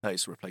given that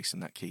it's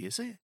replacing that key, is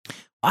it?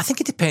 I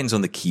think it depends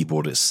on the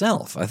keyboard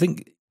itself. I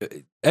think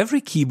every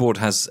keyboard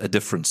has a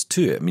difference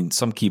to it. I mean,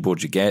 some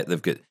keyboards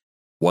they've got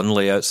one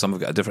layout, some have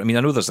got a different. I mean,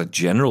 I know there's a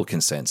general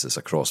consensus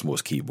across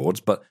most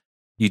keyboards, but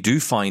you do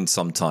find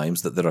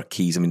sometimes that there are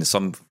keys. I mean,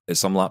 some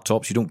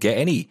laptops, you don't get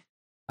any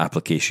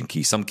application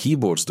keys. Some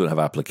keyboards don't have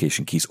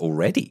application keys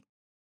already.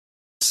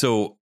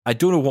 So I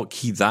don't know what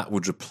key that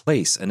would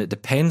replace, and it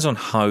depends on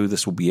how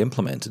this will be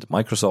implemented.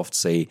 Microsoft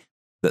say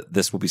that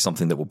this will be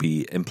something that will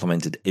be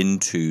implemented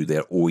into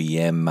their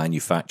OEM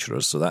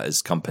manufacturers. So that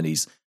is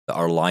companies that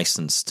are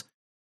licensed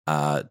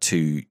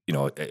to,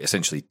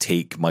 essentially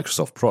take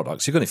Microsoft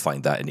products. You're going to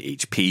find that in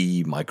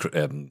HP,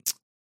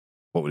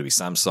 what would it be,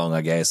 Samsung,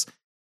 I guess,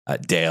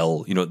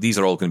 Dell. These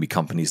are all going to be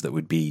companies that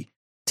would be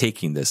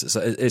taking this.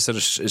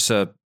 It's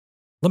a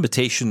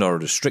limitation or a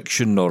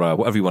restriction or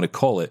whatever you want to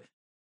call it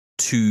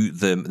to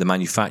the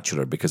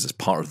manufacturer because it's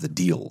part of the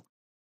deal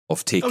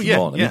of taking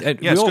on.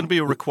 It's going to be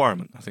a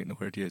requirement. I think the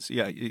word is.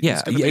 It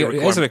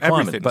is a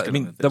requirement. But I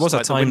mean, there was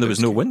a time there was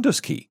no Windows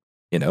key,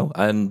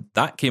 and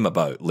that came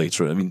about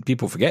later. I mean,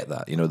 people forget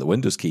that, the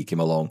Windows key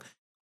came along.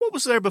 What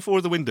was there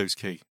before the Windows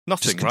key?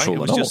 Nothing, right? It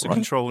was just a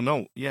Control and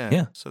Alt.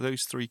 Yeah. So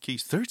those three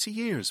keys, 30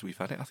 years we've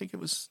had it. I think it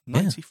was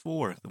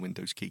 94 the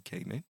Windows key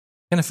came in.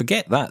 Kind of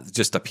forget that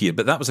just appeared,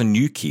 but that was a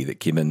new key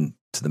that came in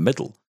to the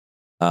middle.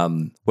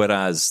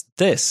 Whereas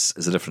this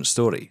is a different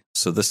story.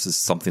 So this is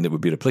something that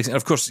would be replacing. And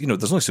of course,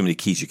 there's only so many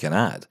keys you can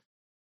add.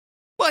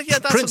 Well, yeah,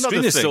 that's print another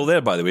screen thing. is still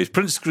there, by the way.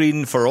 Print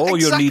screen for all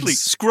your needs.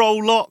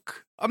 Scroll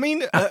lock. I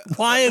mean,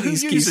 why are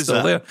these keys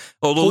still there?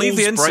 Oh, they'll leave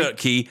the insert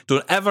key.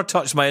 Don't ever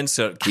touch my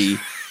insert key.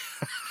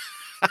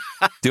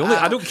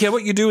 I don't care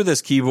what you do with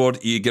this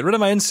keyboard. You get rid of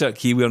my insert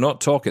key. We are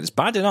not talking. It's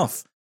bad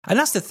enough. And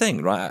that's the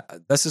thing, right?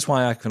 This is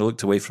why I kind of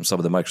looked away from some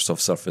of the Microsoft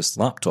Surface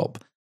laptop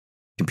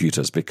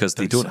computers because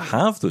they don't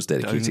have those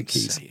dedicated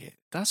keys.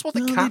 That's what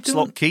the caps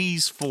lock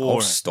key's for. Oh,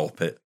 stop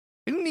it.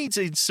 Who needs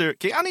an insert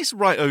key? And it's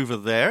right over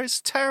there. It's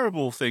a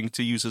terrible thing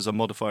to use as a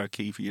modifier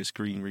key for your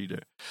screen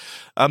reader.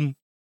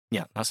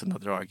 Yeah, that's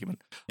another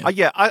argument.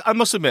 I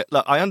must admit,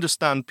 look, I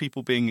understand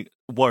people being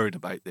worried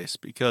about this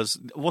because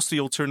what's the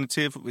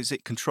alternative? Is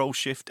it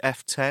Control-Shift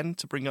F10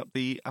 to bring up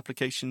the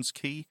applications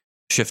key?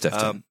 Shift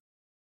F10.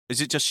 Is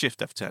it just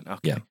Shift F10? Okay.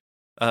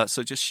 Yeah.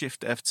 So just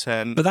Shift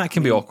F10. But that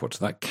can be awkward.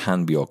 That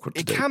can be awkward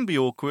to do. It can be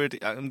awkward.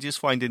 I'm just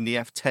finding the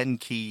F10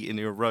 key in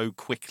a row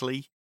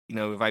quickly,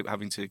 without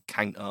having to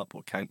count up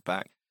or count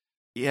back.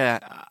 Yeah,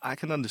 I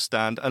can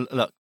understand. And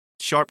look,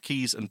 Sharp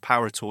Keys and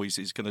Power Toys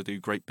is going to do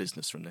great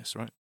business from this,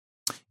 right?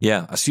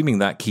 Yeah, assuming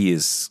that key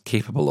is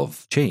capable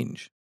of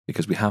change,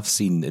 because we have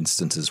seen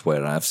instances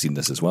where I've seen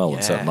this as well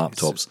on certain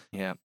laptops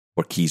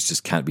where keys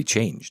just can't be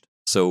changed.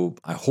 So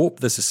I hope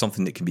this is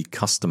something that can be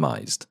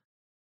customized.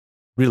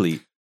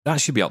 Really, that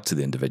should be up to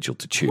the individual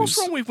to choose. What's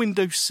wrong with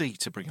Windows C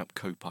to bring up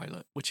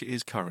Copilot, which it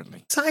is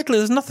currently? Exactly,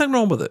 there's nothing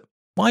wrong with it.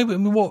 Why? I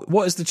mean,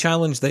 what is the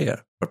challenge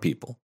there for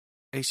people?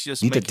 It's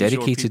just need a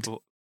dedicated. Sure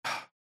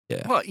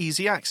well,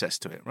 easy access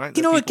to it, right?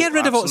 Get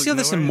rid of all this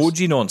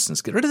emoji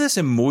nonsense. Get rid of this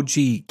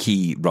emoji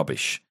key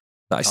rubbish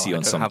that I see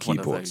on some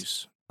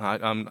keyboards. I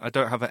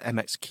don't have an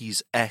MX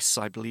Keys S,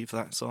 I believe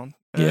that's on.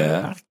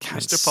 I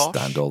can't Mr. Posh.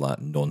 stand all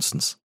that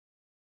nonsense.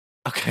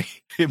 Okay,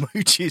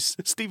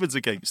 emojis. Stephen's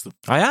against them.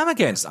 I am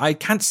against. I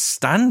can't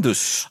stand those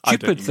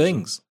stupid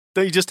things.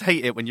 Don't you just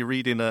hate it when you're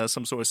reading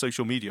some sort of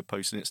social media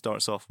post and it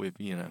starts off with,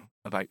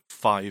 about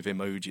 5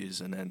 emojis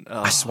and then...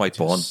 I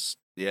swipe on.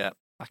 Yeah.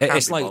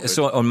 It's like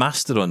so on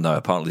Mastodon now.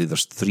 Apparently,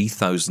 there's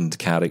 3,000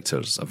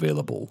 characters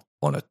available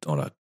on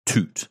a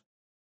toot.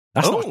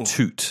 That's not a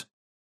toot.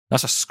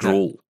 That's a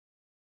scroll.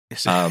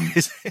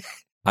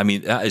 I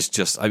mean, that is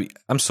just.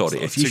 I'm sorry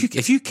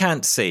if you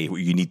can't say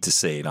what you need to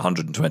say in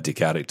 120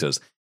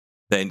 characters,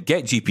 then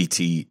get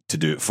GPT to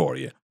do it for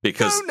you.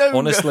 Because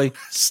honestly,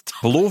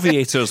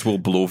 bloviators will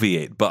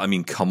bloviate. But I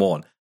mean, come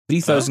on,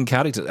 3,000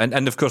 characters,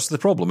 and of course the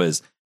problem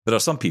is. There are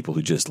some people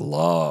who just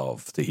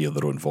love to hear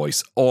their own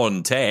voice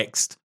on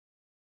text.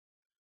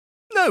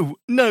 No.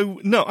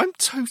 I'm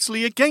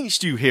totally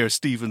against you here,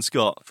 Stephen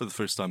Scott, for the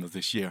first time of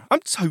this year.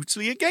 I'm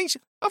totally against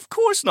you. Of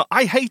course not.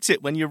 I hate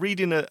it when you're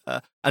reading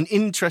an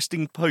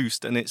interesting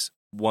post and it's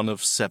one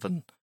of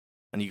 7.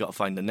 and you got to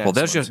find the next. Well,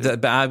 there's one your.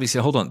 But I would say,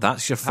 hold on,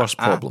 that's your first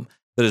problem.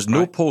 There is no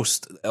Right.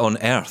 post on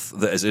earth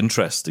that is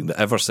interesting that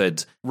ever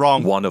said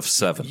Wrong. 1 of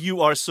 7. You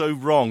are so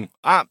wrong.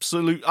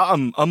 Absolute,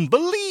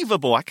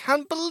 unbelievable. I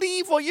can't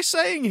believe what you're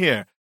saying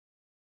here.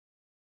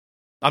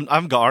 I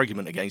haven't got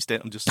argument against it.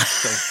 I'm just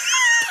saying.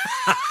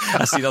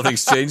 I see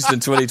nothing's changed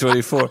in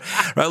 2024.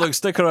 Right, look,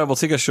 stick around. We'll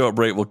take a short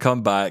break. We'll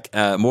come back.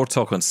 More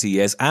talk on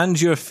CES and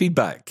your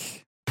feedback.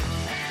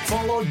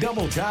 Follow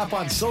Double Tap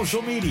on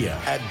social media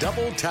at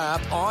Double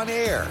Tap On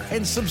Air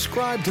and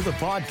subscribe to the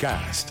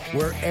podcast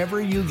wherever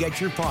you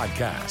get your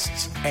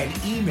podcasts and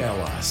email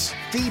us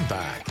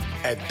feedback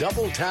at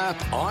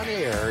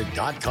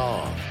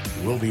doubletaponair.com.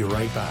 We'll be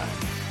right back.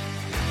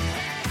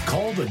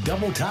 Call the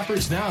Double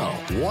Tappers now,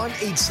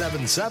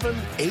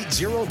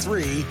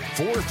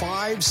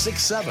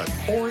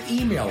 1-877-803-4567, or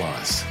email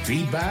us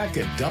feedback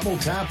at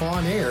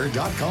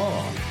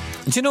doubletaponair.com.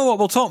 Do you know what?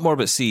 We'll talk more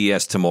about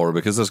CES tomorrow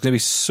because there's going to be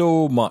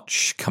so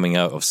much coming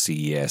out of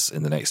CES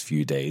in the next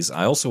few days.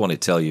 I also want to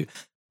tell you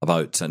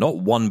about not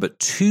 1 but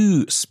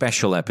 2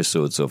 special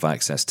episodes of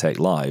Access Tech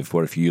Live,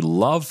 where if you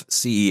love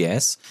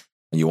CES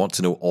and you want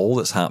to know all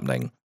that's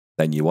happening,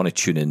 then you want to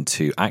tune in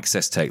to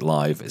Access Tech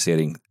Live. It's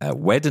airing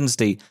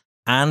Wednesday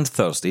and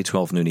Thursday,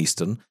 12 noon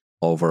Eastern,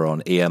 over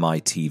on AMI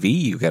TV.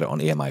 You get it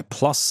on AMI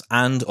Plus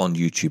and on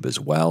YouTube as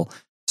well.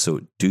 So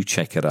do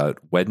check it out.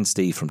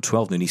 Wednesday from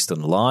 12 noon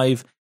Eastern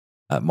live.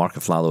 Mark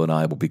Aflalo and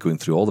I will be going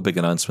through all the big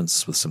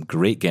announcements with some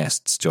great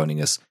guests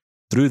joining us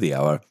through the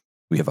hour.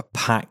 We have a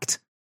packed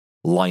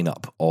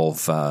lineup of...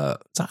 is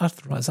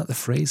that the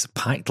phrase?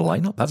 Packed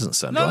lineup? That doesn't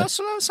sound right. No, that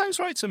sounds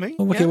right to me.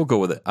 Okay, we'll go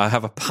with it. I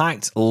have a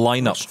packed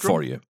lineup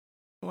for you.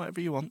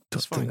 Whatever you want. Don't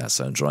That's fine. think that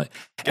sounds right.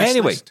 Guest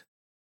Anyway. list.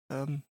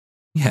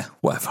 Yeah,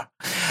 whatever.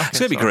 It's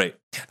going to be sorry.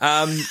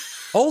 great.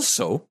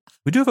 Also,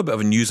 we do have a bit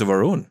of a news of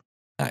our own,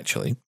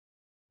 actually.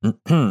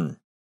 Shall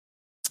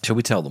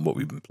we tell them what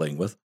we've been playing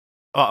with?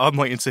 I'm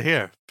waiting to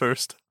hear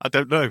first. I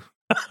don't know.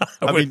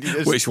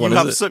 Which one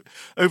is it?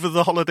 Over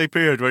the holiday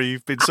period where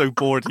you've been so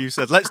bored, you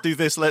said, let's do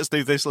this, let's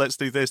do this, let's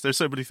do this. There's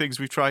so many things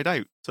we've tried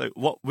out. So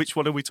which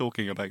one are we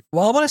talking about?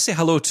 Well, I want to say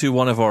hello to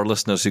one of our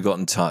listeners who got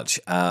in touch.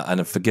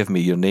 And forgive me,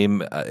 your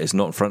name is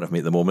not in front of me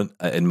at the moment,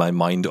 in my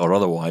mind or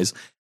otherwise.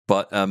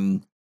 But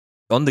on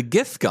the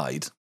gift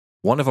guide,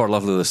 one of our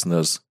lovely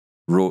listeners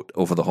wrote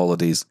over the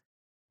holidays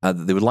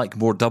that they would like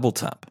more Double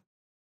Tap.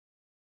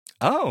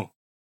 Oh.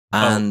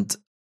 And...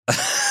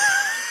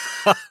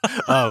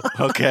 Oh,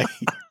 okay.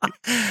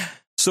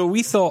 So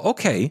we thought,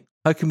 okay,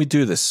 how can we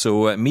do this?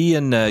 So me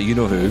and you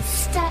know who,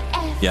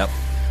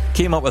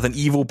 came up with an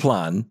evil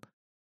plan,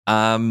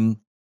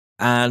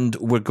 and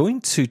we're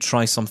going to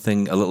try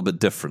something a little bit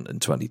different in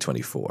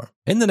 2024.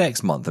 In the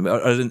next month,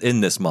 or in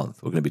this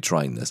month, we're going to be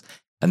trying this,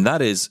 and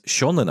that is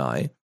Sean and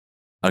I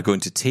are going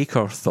to take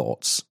our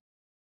thoughts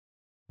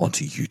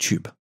onto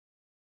YouTube.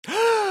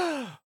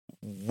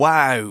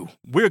 Wow.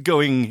 We're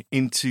going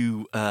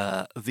into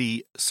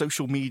the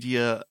social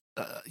media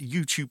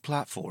YouTube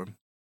platform,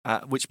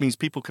 which means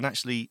people can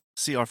actually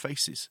see our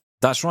faces.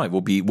 That's right.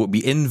 We'll be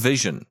in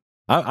vision.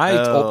 I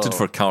opted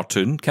for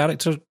cartoon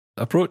character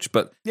approach,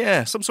 but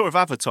yeah, some sort of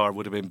avatar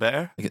would have been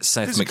better. I get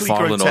Seth Physically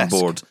MacFarlane grotesque. on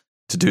board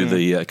to do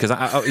the because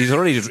he's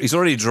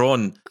already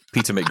drawn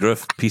Peter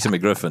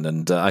McGriffin,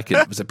 and I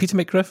could was it Peter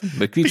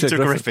McGriffin? Peter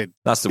Griffin.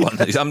 That's the one.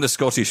 I'm the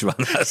Scottish one.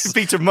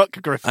 Peter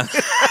McGriffin.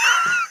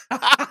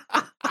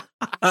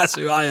 That's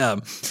who I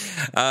am.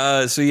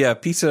 So yeah,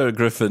 Peter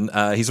Griffin.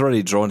 He's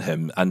already drawn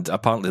him, and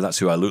apparently that's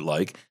who I look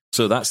like.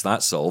 So that's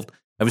that solved.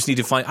 I just need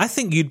to find. I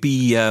think you'd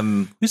be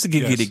who's the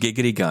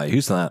giggity guy?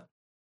 Who's that?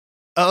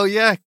 Oh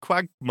yeah,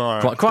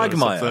 Quagmire.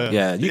 Quagmire.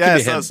 Yeah, you yes, could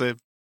be him. that's him.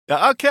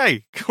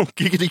 Okay,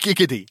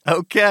 giggity.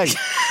 Okay.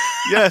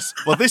 Yes.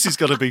 Well, this is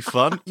going to be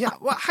fun. Yeah.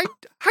 Well, how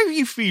are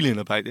you feeling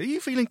about it? Are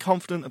you feeling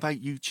confident about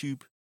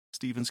YouTube,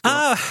 Stephen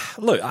Scott?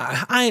 Look,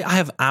 I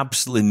have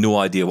absolutely no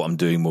idea what I'm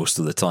doing most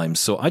of the time,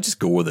 so I just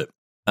go with it.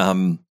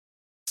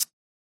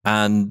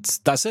 And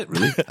that's it,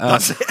 really.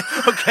 That's it.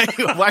 Okay.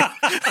 Wow.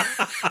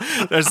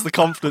 There's the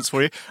confidence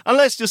for you. And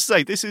let's just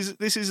say this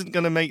isn't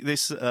going to make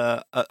this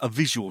a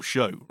visual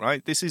show,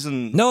 right? This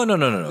isn't. No.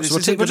 This So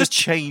isn't going to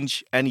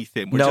change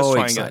anything. We're no, just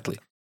trying exactly.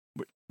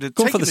 We're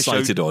Go for taking the show-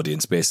 sighted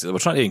audience, basically. We're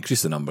trying to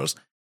increase the numbers.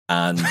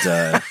 And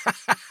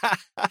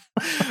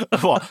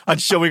What?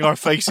 And showing our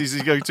faces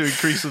is going to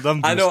increase the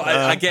numbers. I know,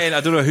 again, I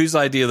don't know whose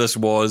idea this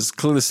was.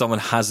 Clearly someone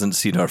hasn't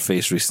seen our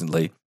face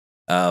recently.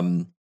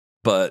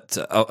 But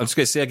I'm just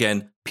going to say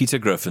again, Peter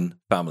Griffin,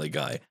 Family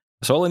Guy.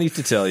 That's all I need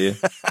to tell you.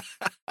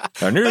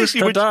 The news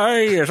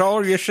today is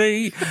all you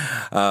see.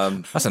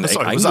 That's an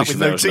Sorry, English was that with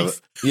no version of it.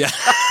 teeth? Yeah.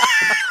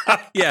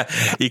 Yeah,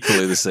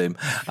 equally the same.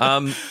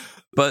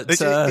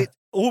 But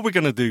all we're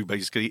going to do,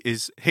 basically,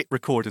 is hit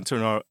record and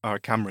turn our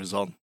cameras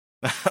on.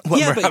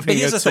 but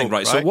here's the thing,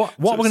 right? So what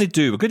we're going to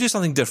do, we're going to do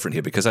something different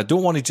here because I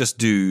don't want to just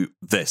do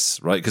this,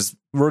 right? Because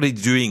we're already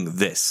doing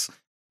this.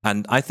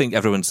 And I think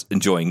everyone's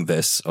enjoying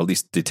this, or at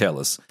least they tell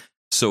us.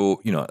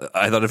 So,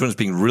 I thought everyone's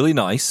being really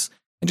nice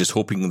and just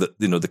hoping that,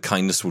 the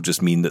kindness will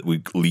just mean that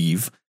we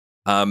leave.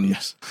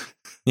 Yes.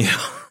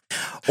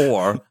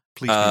 Or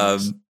Please be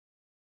nice.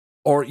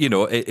 Or,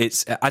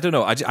 it's, I don't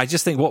know. I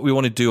just think what we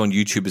want to do on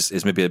YouTube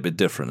is maybe a bit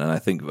different. And I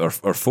think our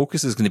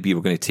focus is going to be,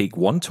 we're going to take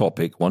one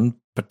topic, one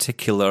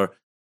particular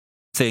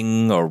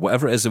thing or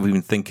whatever it is that we've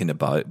been thinking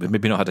about, but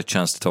maybe not had a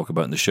chance to talk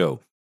about in the show.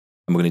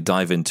 And we're going to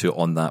dive into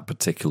on that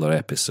particular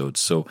episode.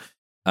 So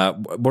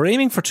we're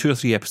aiming for 2 or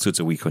 3 episodes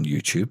a week on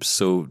YouTube.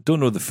 So don't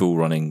know the full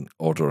running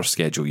order or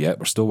schedule yet.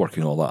 We're still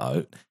working all that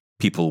out.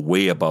 People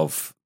way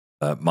above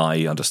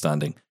my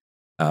understanding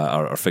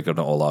are figuring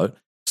it all out.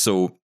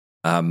 So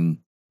I'm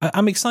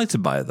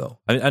excited by it, though.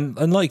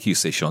 And like you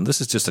say, Sean,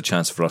 this is just a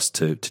chance for us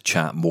to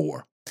chat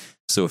more.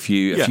 So if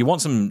you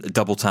want some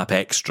Double Tap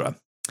extra,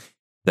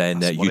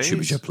 then YouTube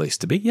is your place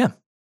to be. Yeah.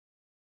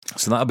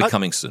 So that'll be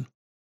coming soon.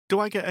 Do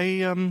I get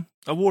a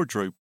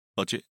wardrobe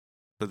budget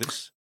for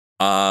this?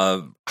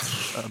 I'm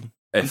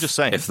just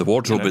saying. If the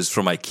wardrobe is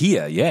from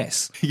IKEA,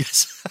 yes.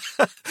 Yes.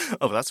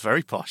 Oh, that's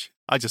very posh.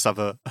 I just have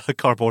a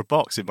cardboard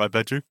box in my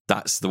bedroom.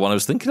 That's the one I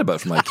was thinking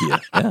about from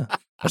IKEA. Yeah.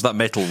 There's that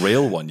metal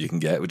rail one you can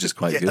get, which is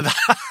quite good.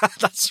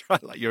 That's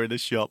right, like you're in a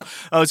shop.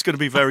 Oh, it's going to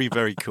be very,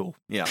 very cool.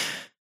 Yeah.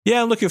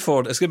 Yeah, I'm looking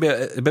forward. It's going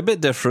to be a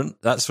bit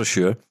different, that's for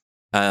sure.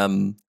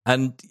 And,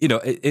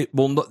 it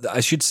will not,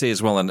 I should say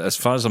as well, and as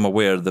far as I'm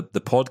aware, the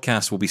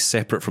podcast will be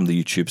separate from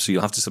the YouTube, so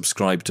you'll have to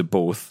subscribe to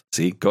both.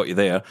 See, got you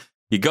there.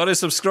 You got to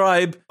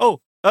subscribe.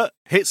 Oh,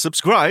 hit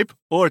subscribe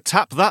or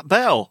tap that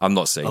bell. I'm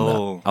not saying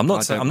that. I'm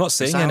not saying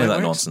any of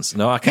that nonsense.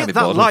 No, I can't hit be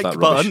bothered that like with that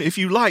button rubbish. if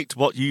you liked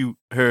what you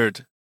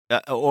heard,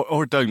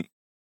 or don't.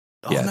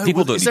 Yeah, no,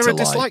 people don't is need there to a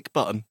lie. dislike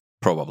button?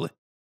 Probably.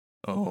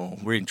 Oh,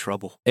 we're in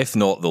trouble. If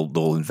not,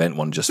 they'll invent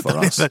one just for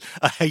us.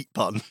 A hate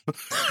button.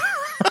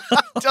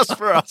 Just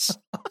for us.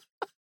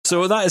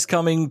 So that is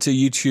coming to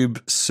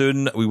YouTube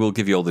soon. We will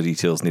give you all the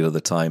details near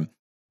the time.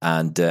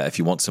 And if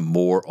you want some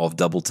more of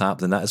Double Tap,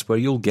 then that is where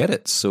you'll get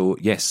it. So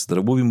yes, there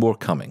will be more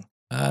coming.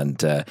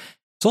 And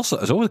it's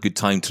always a good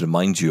time to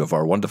remind you of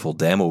our wonderful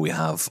demo we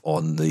have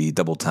on the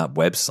Double Tap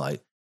website,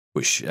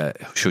 which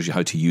shows you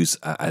how to use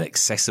an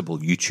accessible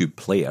YouTube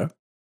player.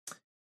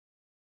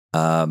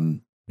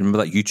 Remember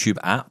that YouTube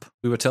app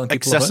we were telling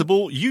people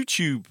accessible about?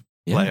 YouTube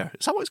player.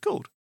 Is that what it's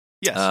called?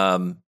 Yes.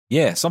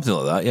 Yeah, something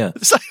like that, yeah.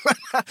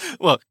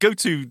 Well, go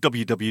to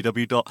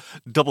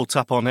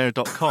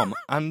www.doubletaponair.com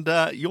and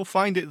you'll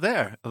find it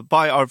there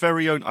by our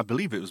very own, I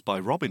believe it was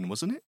by Robin,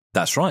 wasn't it?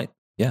 That's right,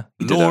 yeah.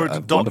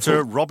 Lord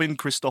Dr. Robin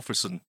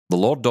Christopherson. The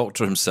Lord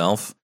Doctor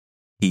himself.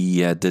 He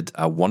did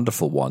a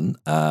wonderful one,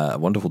 a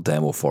wonderful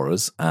demo for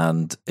us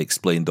and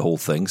explained the whole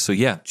thing. So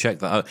yeah, check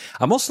that out.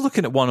 I'm also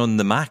looking at one on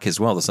the Mac as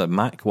well. There's a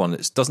Mac one.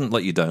 It doesn't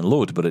let you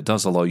download, but it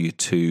does allow you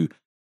to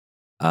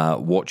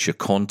watch your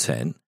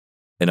content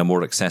in a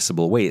more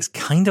accessible way. It's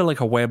kind of like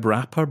a web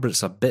wrapper, but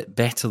it's a bit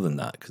better than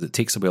that because it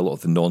takes away a lot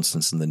of the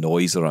nonsense and the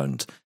noise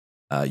around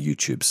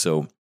YouTube.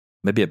 So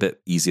maybe a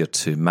bit easier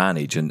to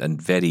manage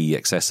and very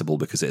accessible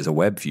because it is a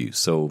web view.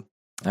 So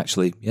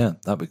actually, yeah,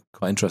 that'd be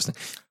quite interesting.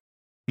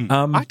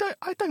 I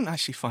don't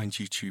actually find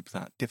YouTube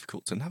that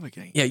difficult to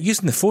navigate. Yeah,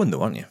 using the phone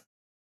though, aren't you?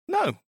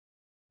 No.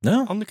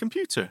 On the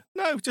computer.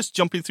 No, just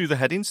jumping through the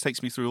headings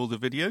takes me through all the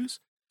videos.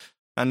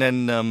 And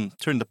then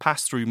turn the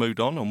pass-through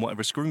mode on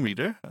whatever screen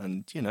reader.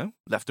 And,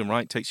 left and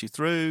right takes you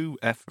through.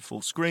 F for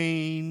full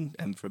screen,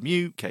 M for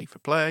mute, K for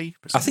play.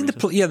 I think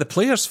the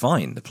player's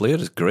fine. The player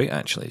is great,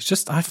 actually. It's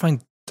just, I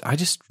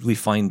just really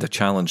find a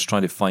challenge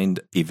trying to find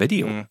a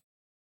video.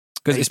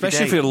 Because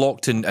especially if you're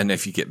locked in and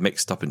if you get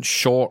mixed up in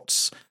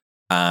shorts,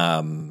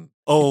 channels.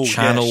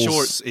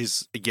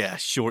 Yeah,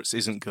 shorts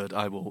isn't good.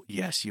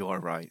 Yes, you are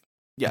right.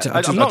 Yeah,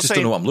 I just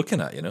don't know what I'm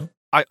looking at,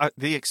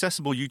 the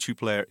accessible YouTube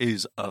player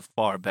is a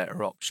far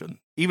better option.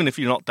 Even if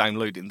you're not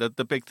downloading,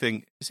 the big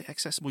thing is it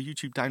accessible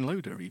YouTube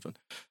downloader even.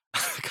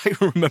 I can't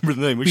even remember the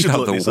name. We should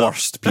have look the this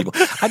worst up. people.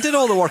 I did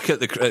all the work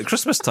at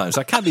Christmas time,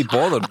 so I can't be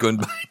bothered going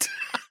back.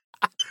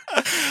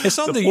 It's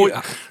on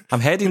I'm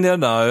heading there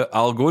now.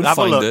 I'll go and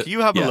find it.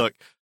 You have a look.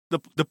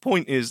 The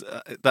point is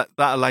that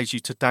allows you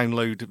to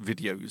download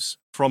videos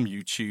from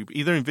YouTube,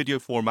 either in video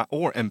format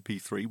or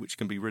MP3, which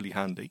can be really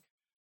handy.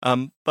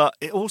 But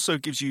it also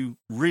gives you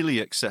really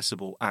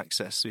accessible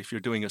access. If you're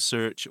doing a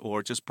search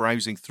or just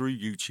browsing through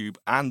YouTube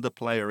and the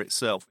player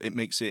itself, it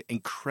makes it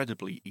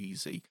incredibly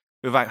easy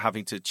without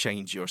having to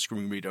change your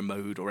screen reader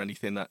mode or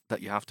anything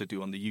that you have to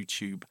do on the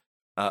YouTube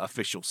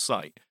official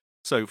site.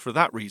 So for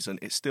that reason,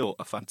 it's still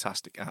a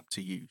fantastic app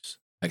to use.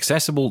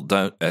 Accessible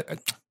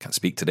can't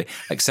speak today.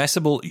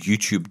 Accessible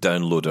YouTube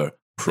Downloader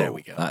Pro. There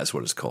we go. That is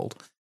what it's called.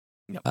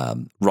 Yep.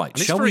 Right.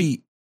 Shall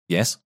we?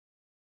 Yes.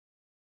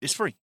 It's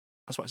free.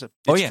 That's what I said.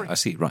 It's free. Free. I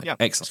see. Right. Yeah,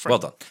 excellent. Well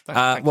done.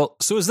 Thanks. Well,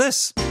 so is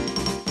this.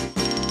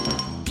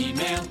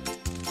 Email.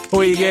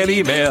 We get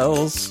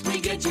emails.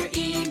 We get your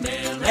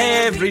email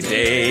Every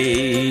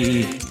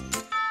day.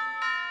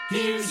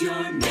 Here's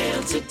your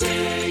mail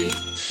today.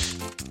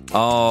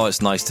 Oh,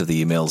 it's nice to have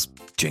the emails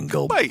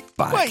jingle back.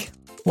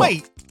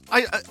 Wait.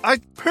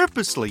 I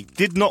purposely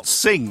did not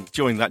sing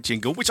during that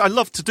jingle, which I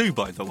love to do,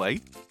 by the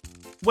way.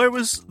 Where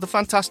was the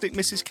fantastic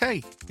Mrs.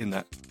 K in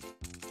that?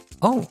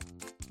 Oh,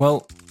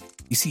 well,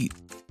 you see,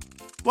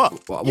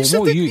 What? what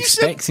were you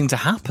expecting to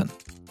happen?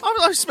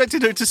 I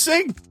expected her to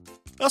sing.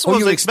 That's what Oh, I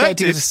you was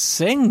expected expecting. her to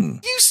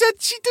sing. You said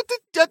she did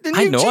the new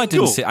I know. jingle. I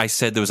didn't say. I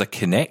said there was a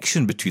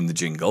connection between the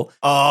jingle.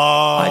 Oh,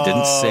 I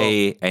didn't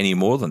say any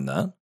more than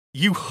that.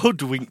 You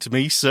hoodwinked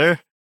me, sir.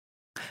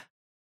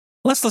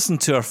 Let's listen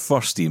to our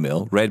first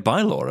email, read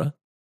by Laura,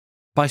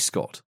 by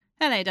Scott.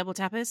 Hello, Double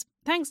Tappers.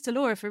 Thanks to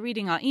Laura for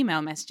reading our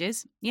email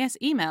messages. Yes,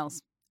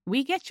 emails.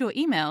 We get your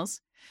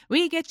emails.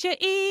 We get your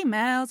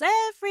emails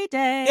every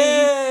day.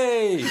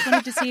 Yay! Just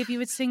wanted to see if you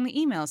would sing the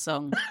email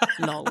song.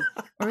 Lol.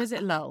 Or is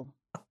it lol?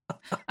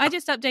 I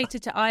just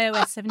updated to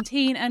iOS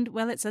 17 and,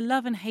 well, it's a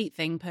love and hate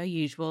thing per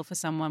usual for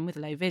someone with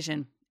low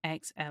vision.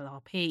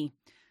 XLRP.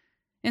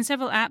 In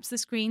several apps, the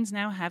screens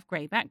now have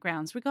grey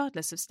backgrounds,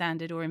 regardless of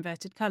standard or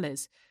inverted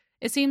colours.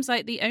 It seems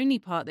like the only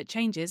part that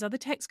changes are the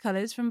text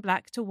colours from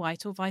black to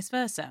white or vice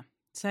versa,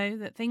 so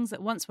that things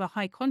that once were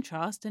high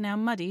contrast are now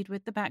muddied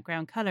with the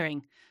background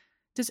colouring.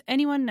 Does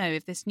anyone know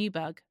if this new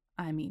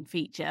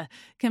feature,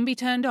 can be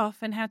turned off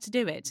and how to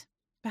do it?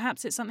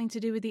 Perhaps it's something to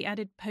do with the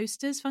added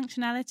posters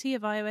functionality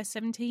of iOS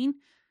 17?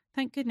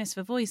 Thank goodness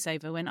for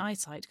VoiceOver when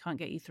eyesight can't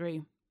get you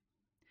through.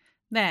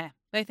 There,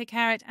 both a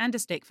carrot and a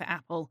stick for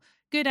Apple.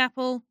 Good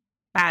Apple,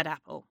 bad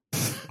Apple.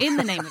 In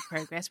the name of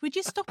progress, would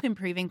you stop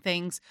improving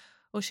things?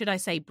 Or should I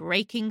say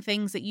breaking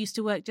things that used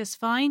to work just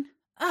fine?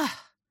 Ugh.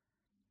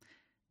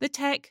 The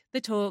tech,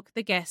 the talk,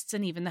 the guests,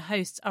 and even the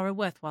hosts are a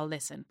worthwhile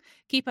listen.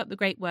 Keep up the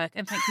great work,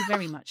 and thank you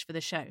very much for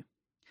the show.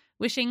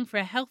 Wishing for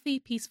a healthy,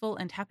 peaceful,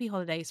 and happy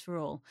holidays for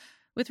all.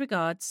 With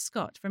regards,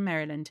 Scott from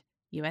Maryland,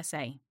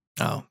 USA.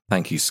 Oh,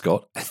 thank you,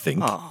 Scott, I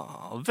think.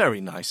 Oh,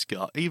 very nice,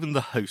 Scott. Even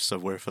the hosts are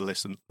worth a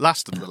listen.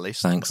 Last of the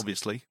list, Thanks.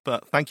 obviously.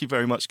 But thank you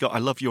very much, Scott. I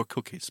love your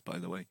cookies, by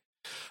the way.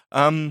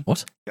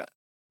 What?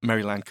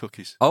 Maryland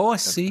cookies. Oh, I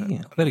see.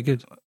 Very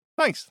good.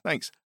 Thanks.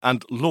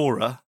 And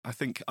Laura, I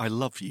think I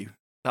love you.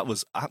 That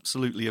was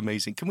absolutely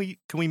amazing. Can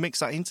we mix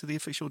that into the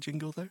official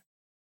jingle, though?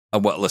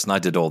 Well, listen, I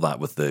did all that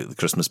with the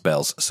Christmas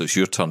bells, so it's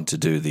your turn to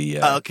do the...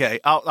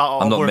 Okay, I'll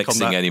I'm not work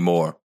mixing on that.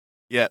 anymore.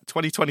 Yeah,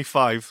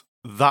 2025,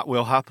 that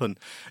will happen.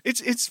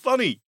 It's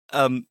funny,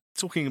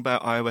 talking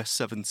about iOS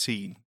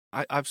 17,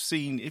 I've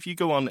seen, if you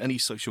go on any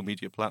social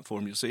media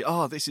platform, you'll see,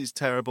 oh, this is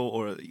terrible,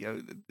 or,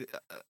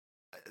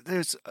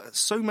 there's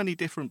so many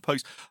different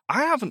posts.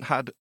 I haven't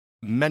had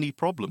many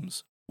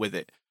problems with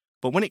it,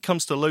 but when it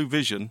comes to low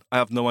vision, I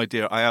have no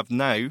idea. I have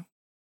now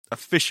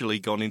officially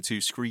gone into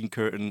screen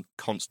curtain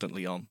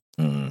constantly on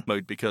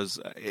mode because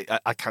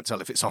I can't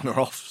tell if it's on or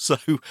off. So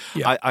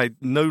Yeah. I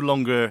no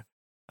longer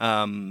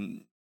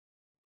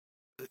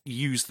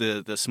use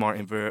the smart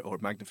invert or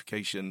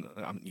magnification.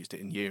 I haven't used it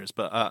in years,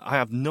 but I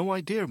have no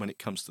idea when it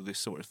comes to this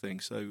sort of thing.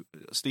 So,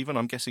 Stephen,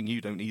 I'm guessing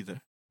you don't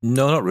either.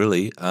 No, not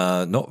really.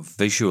 Not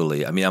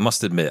visually. I mean, I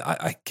must admit,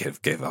 I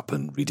gave up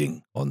on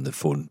reading on the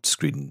phone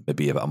screen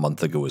maybe about a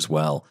month ago as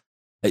well.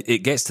 It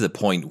gets to the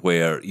point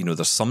where,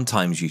 there's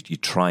sometimes you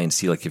try and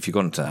see, like if you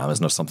go into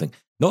Amazon or something,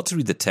 not to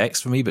read the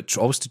text for me, but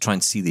always to try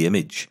and see the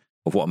image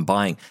of what I'm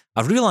buying.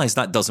 I've realized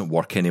that doesn't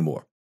work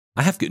anymore.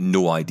 I have got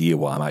no idea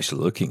what I'm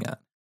actually looking at.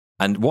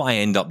 And what I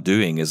end up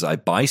doing is I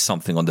buy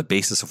something on the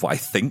basis of what I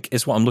think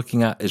is what I'm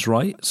looking at is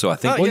right. So I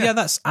think,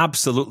 that's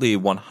absolutely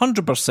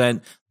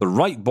 100% the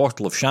right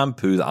bottle of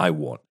shampoo that I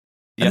want.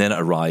 Yeah. And then it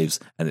arrives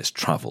and it's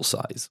travel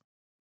size.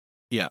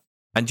 Yeah.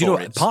 And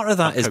Or part of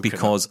that it's is a coconut.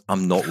 because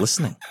I'm not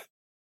listening.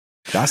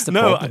 That's the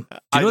No, problem.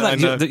 I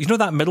know. You know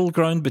that middle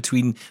ground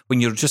between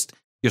when you're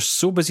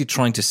so busy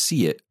trying to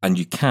see it and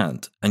you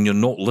can't, and you're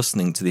not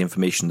listening to the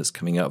information that's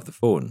coming out of the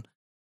phone.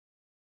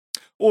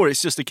 Or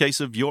it's just a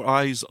case of your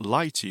eyes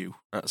lie to you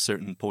at a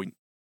certain point.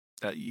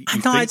 I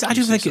don't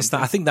think it's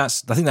that. I think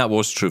that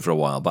was true for a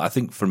while, but I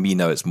think for me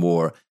now it's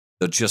more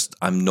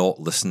I'm not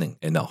listening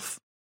enough.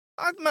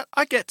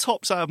 I get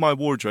tops out of my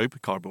wardrobe, a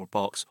cardboard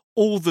box,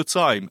 all the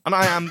time, and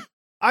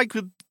I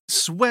could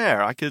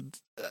swear, I could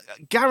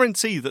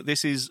guarantee that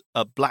this is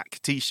a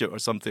black T-shirt or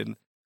something,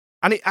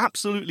 and it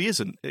absolutely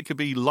isn't. It could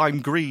be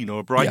lime green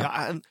or bright,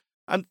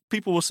 and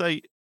people will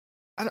say,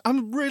 and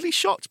I'm really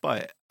shocked by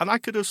it. And I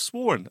could have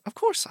sworn, of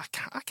course,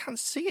 I can't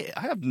see it.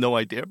 I have no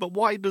idea. But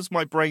why does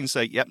my brain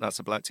say, yep, that's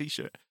a black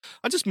T-shirt?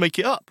 I just make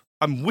it up.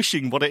 I'm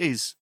wishing what it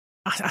is.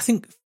 I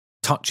think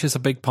touch is a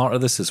big part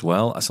of this as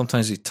well.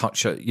 Sometimes you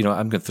touch it,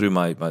 I'm going through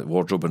my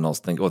wardrobe and I'll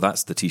think, oh,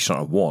 that's the T-shirt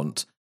I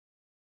want.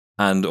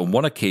 And on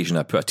one occasion,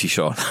 I put a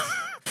T-shirt on.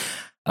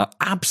 I'm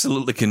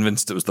absolutely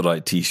convinced it was the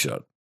right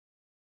T-shirt.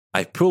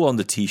 I pull on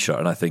the T-shirt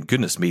and I think,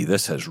 goodness me,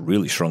 this has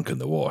really shrunk in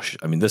the wash.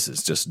 I mean, this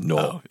is just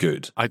not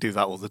good. I do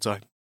that all the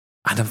time.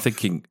 And I'm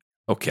thinking,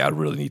 okay, I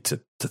really need to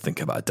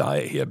think about a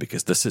diet here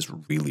because this is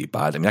really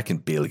bad. I mean, I can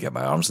barely get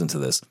my arms into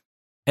this.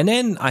 And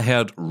then I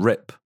heard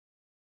rip.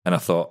 And I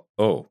thought,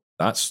 oh,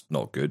 that's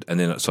not good. And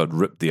then so I'd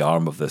ripped the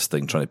arm of this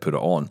thing trying to put it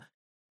on.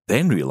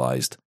 Then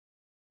realised,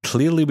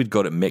 clearly we'd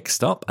got it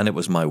mixed up and it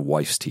was my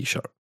wife's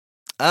T-shirt.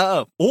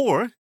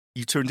 Or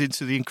you turned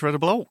into the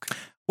Incredible Hulk.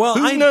 Well,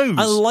 Who knows?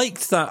 I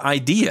liked that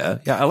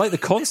idea. Yeah, I like the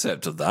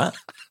concept of that.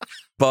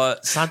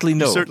 But sadly,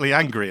 no. You're certainly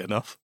angry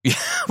enough. Yeah,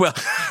 well,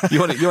 you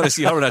want to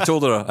see her when I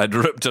told her I'd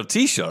ripped her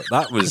T-shirt.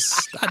 That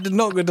did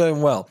not go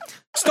down well.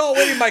 Stop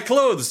wearing my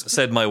clothes,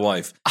 said my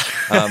wife.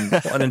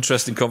 What an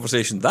interesting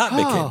conversation that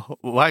became. Oh,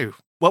 wow.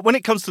 Well, when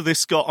it comes to this,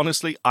 Scott,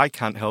 honestly, I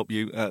can't help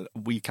you.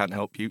 We can't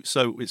help you.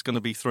 So it's going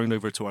to be thrown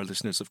over to our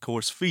listeners, of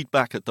course.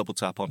 Feedback at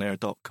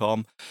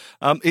doubletaponair.com.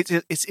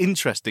 It's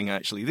interesting,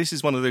 actually. This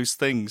is one of those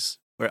things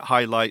where it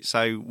highlights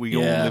how we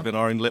all live in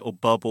our own little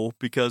bubble,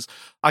 because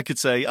I could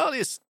say,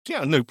 it's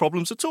no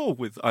problems at all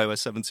with iOS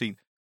 17.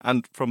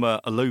 And from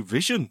a low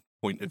vision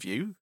point of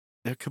view,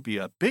 there could be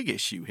a big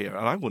issue here,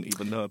 and I wouldn't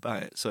even know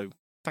about it. So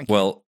thank you.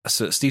 Well,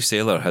 so Steve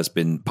Saylor has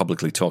been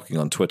publicly talking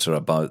on Twitter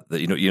about the,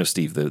 you know,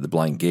 Steve, the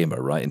blind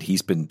gamer, right? And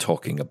he's been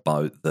talking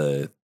about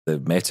the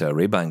Meta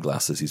Ray-Ban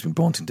glasses. He's been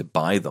wanting to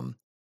buy them,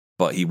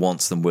 but he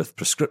wants them with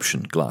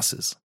prescription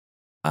glasses.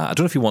 I don't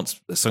know if he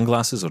wants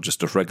sunglasses or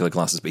just regular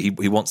glasses, but he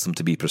wants them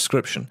to be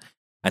prescription.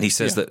 And he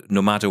says that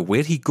no matter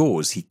where he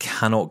goes, he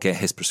cannot get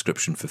his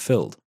prescription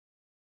fulfilled.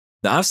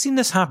 Now, I've seen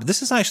this happen.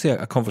 This is actually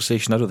a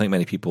conversation I don't think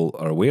many people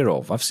are aware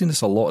of. I've seen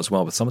this a lot as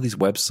well with some of these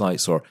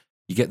websites, or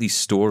you get these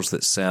stores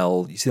that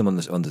sell, you see them on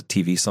the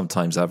TV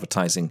sometimes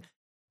advertising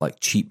like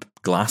cheap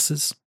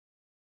glasses.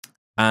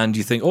 And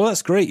you think,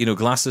 that's great,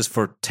 glasses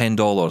for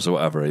 $10 or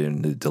whatever,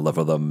 and they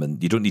deliver them,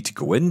 and you don't need to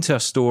go into a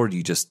store.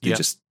 You you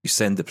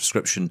send the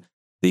prescription,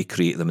 they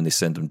create them, and they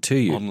send them to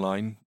you.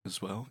 Online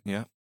as well,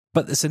 yeah.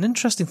 But it's an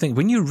interesting thing.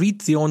 When you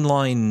read the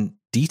online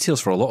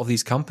details for a lot of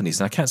these companies,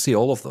 and I can't say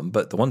all of them,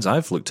 but the ones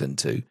I've looked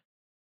into,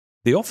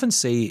 they often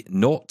say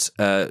not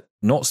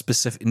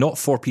specific, not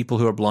for people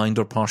who are blind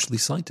or partially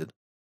sighted.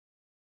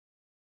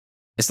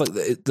 It's like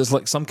there's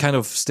like some kind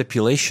of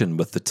stipulation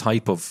with the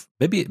type of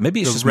maybe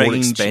it's just more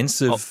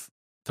expensive.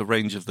 The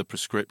range of the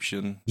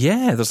prescription.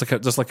 Yeah,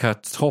 there's like a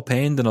top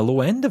end and a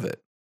low end of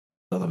it.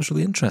 I thought that was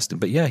really interesting.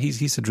 But yeah,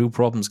 he's had real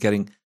problems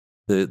getting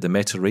the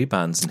Meta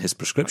Ray-Bans in his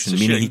prescription,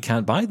 meaning he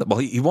can't buy them. Well,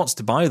 he wants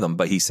to buy them,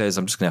 but he says,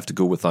 I'm just going to have to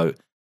go without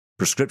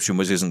prescription,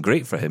 which isn't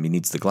great for him. He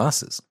needs the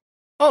glasses.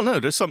 Oh, no,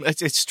 there's some.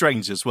 It's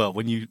strange as well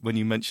when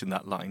you mention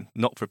that line,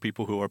 not for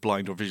people who are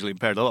blind or visually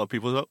impaired. A lot of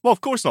people go, well,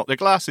 of course not, they're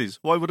glasses.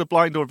 Why would a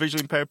blind or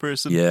visually impaired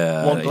person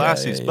want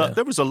glasses? But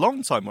there was a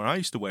long time where I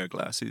used to wear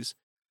glasses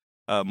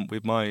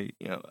with my,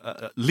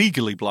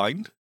 legally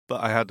blind,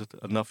 but I had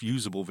enough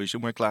usable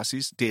vision where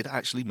glasses did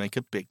actually make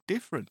a big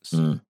difference.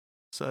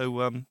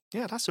 So,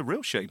 that's a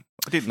real shame.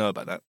 I didn't know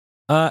about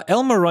that.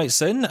 Elmer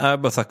writes in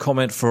with a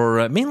comment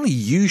for mainly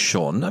you,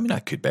 Sean. I mean, I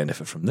could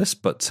benefit from this,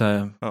 but...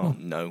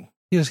 no.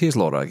 Here's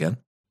Laura again.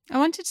 I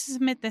wanted to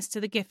submit this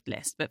to the gift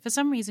list, but for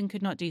some reason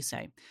could not do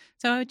so.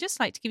 So I would just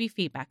like to give you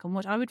feedback on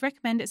what I would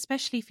recommend,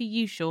 especially for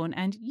you, Sean,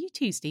 and you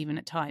too, Stephen,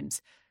 at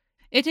times.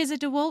 It is a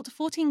DeWalt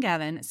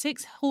 14-gallon,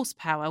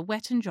 6-horsepower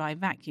wet and dry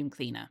vacuum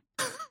cleaner.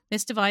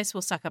 This device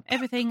will suck up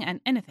everything and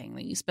anything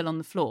that you spill on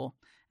the floor.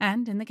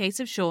 And in the case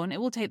of Sean,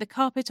 it will take the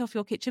carpet off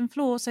your kitchen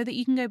floor so that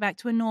you can go back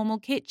to a normal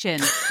kitchen.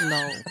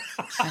 Lol.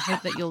 I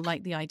hope that you'll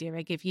like the idea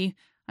I give you.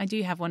 I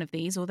do have one of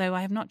these, although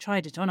I have not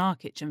tried it on our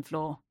kitchen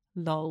floor.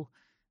 Lol.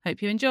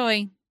 Hope you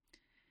enjoy.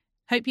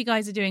 Hope you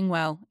guys are doing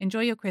well. Enjoy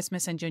your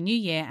Christmas and your New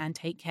Year, and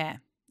take care.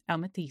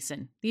 Elmer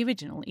Thiessen, the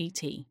original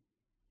E.T.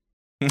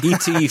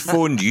 E.T.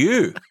 phoned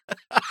you.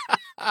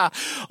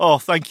 Oh,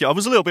 thank you. I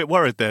was a little bit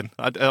worried then.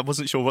 I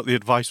wasn't sure what the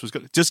advice was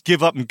going to... Just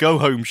give up and go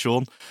home,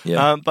 Sean.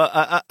 Yeah.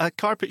 But a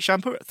carpet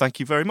shampoo, thank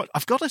you very much.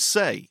 I've got to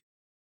say,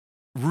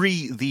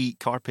 the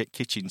carpet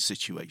kitchen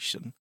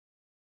situation,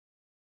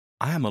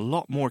 I am a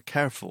lot more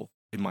careful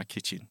in my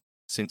kitchen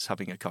since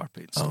having a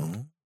carpet installed.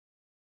 Oh.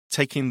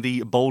 Taking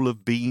the bowl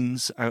of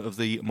beans out of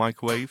the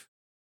microwave,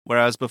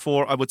 whereas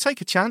before I would take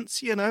a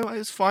chance,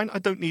 it's fine. I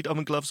don't need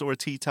oven gloves or a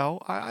tea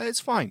towel. It's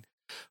fine.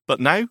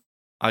 But now,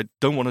 I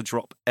don't want to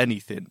drop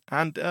anything.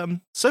 And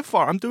so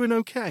far, I'm doing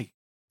okay.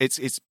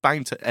 It's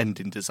bound to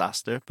end in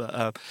disaster.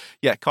 But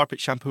carpet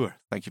shampooer.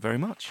 Thank you very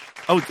much.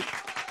 Oh,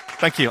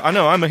 thank you. I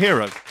know, I'm a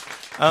hero.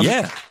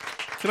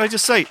 Can I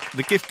just say,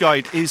 the gift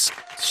guide is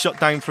shut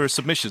down for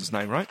submissions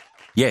now, right?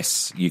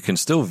 Yes, you can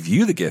still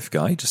view the gift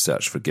guide. Just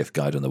search for gift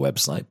guide on the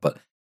website. But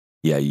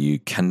yeah, you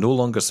can no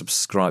longer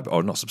submit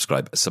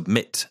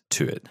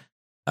to it.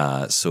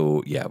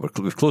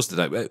 We've closed it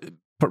out.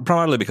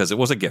 Primarily because it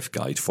was a gift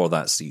guide for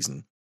that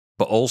season.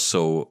 But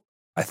also,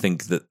 I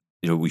think that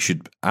we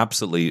should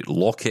absolutely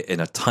lock it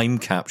in a time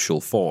capsule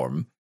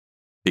form,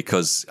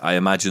 because I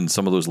imagine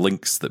some of those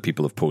links that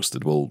people have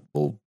posted will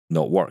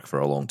not work for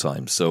a long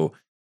time. So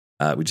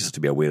we just have to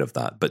be aware of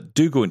that. But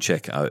do go and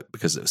check it out,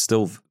 because it's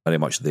still very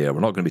much there. We're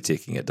not going to be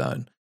taking it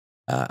down.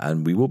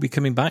 And we will be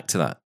coming back to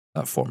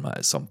that format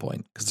at some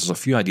point, because there's a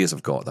few ideas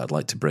I've got that I'd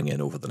like to bring in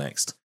over the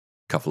next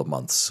couple of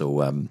months. So,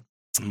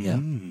 get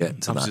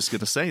into I was just going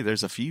to say,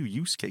 there's a few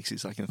use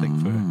cases I can think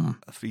for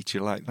a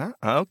feature like that.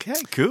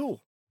 Okay,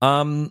 cool.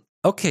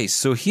 Okay,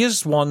 so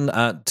here's one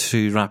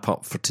to wrap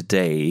up for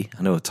today.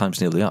 I know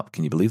time's nearly up.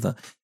 Can you believe that?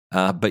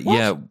 But what?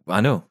 Yeah, I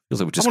know.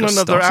 Feels like we just I want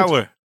got another started.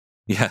 hour.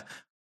 Yeah.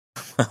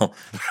 Well,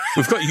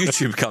 we've got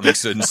YouTube coming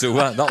soon, so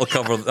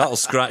that'll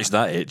scratch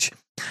that itch.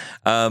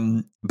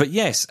 But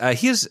yes,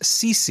 here's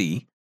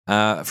Cece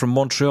from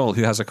Montreal,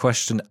 who has a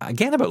question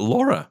again about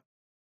Laura.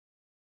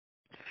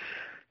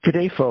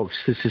 G'day, folks.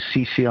 This is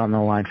Cece on the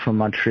line from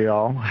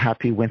Montreal.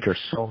 Happy winter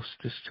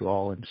solstice to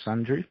all and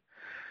sundry.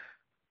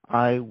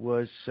 I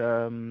was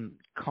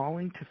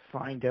calling to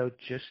find out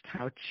just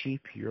how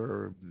cheap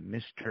your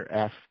Mr.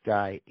 F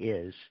guy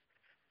is.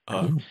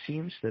 It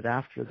seems that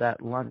after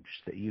that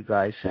lunch that you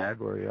guys had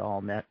where you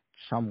all met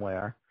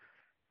somewhere,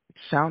 it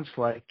sounds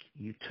like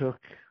you took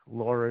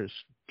Laura's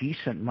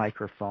decent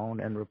microphone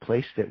and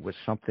replaced it with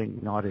something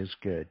not as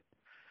good.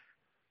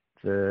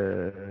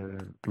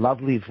 The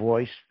lovely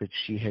voice that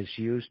she has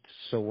used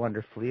so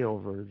wonderfully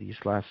over these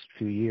last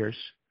few years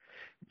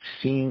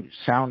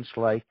sounds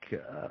like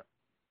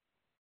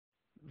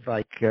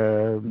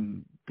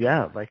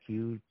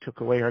you took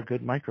away her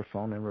good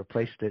microphone and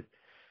replaced it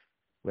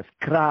with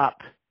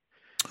crap.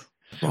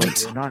 So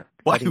you're not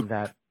letting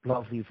that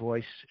lovely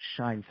voice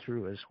shine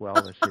through as well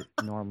as it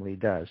normally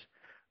does.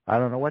 I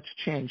don't know what's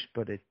changed,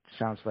 but it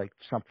sounds like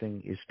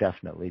something is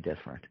definitely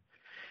different.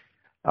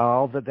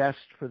 All the best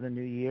for the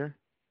new year.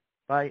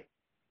 Bye.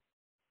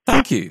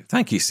 Thank you,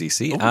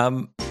 Cece. I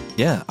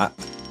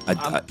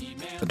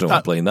don't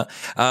want to blame that.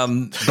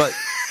 But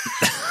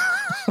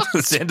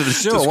it's the end of the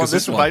show. Just I want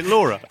this one. about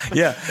Laura.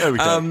 Yeah. There we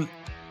go.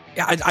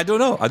 I don't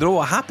know. I don't know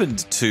what happened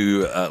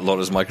to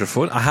Laura's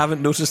microphone. I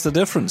haven't noticed a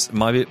difference.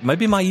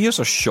 Maybe my ears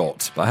are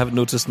shot, but I haven't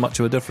noticed much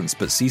of a difference.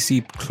 But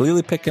Cece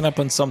clearly picking up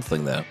on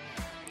something there.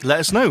 Let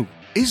us know.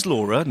 Is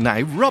Laura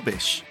now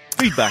rubbish?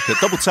 Feedback at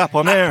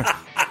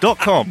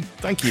doubletaponair.com.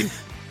 Thank you.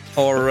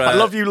 Or I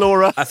love you,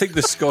 Laura. I think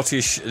the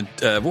Scottish,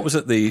 what was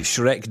it, the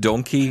Shrek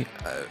donkey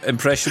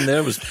impression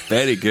there was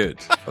very good,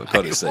 I've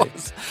got to say.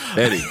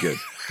 Very good.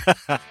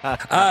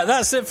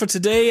 That's it for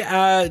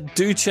today.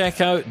 Do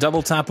check out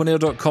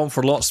doubletaponair.com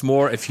for lots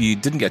more. If you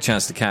didn't get a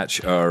chance to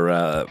catch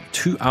our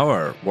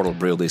 2-hour World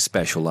Braille Day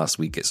special last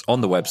week, it's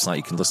on the website.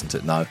 You can listen to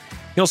it now. You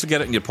can also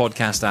get it in your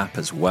podcast app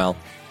as well.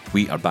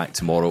 We are back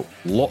tomorrow.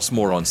 Lots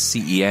more on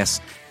CES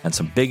and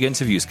some big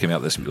interviews coming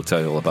out this week we'll tell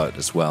you all about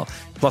as well.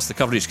 Plus, the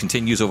coverage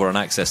continues over on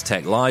Access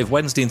Tech Live,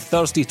 Wednesday and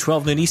Thursday,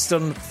 12 noon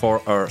Eastern,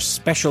 for our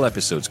special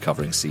episodes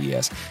covering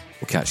CES.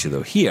 We'll catch you,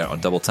 though, here on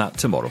Double Tap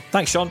tomorrow.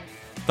 Thanks, Sean.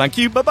 Thank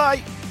you.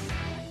 Bye-bye.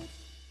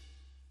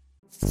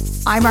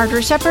 I'm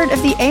Margaret Shepard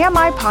of the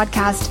AMI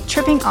podcast,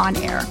 Tripping on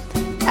Air.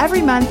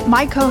 Every month,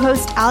 my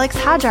co-host Alex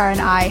Hajar and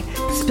I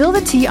spill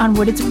the tea on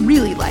what it's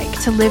really like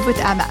to live with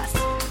MS.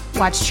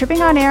 Watch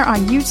Tripping on Air on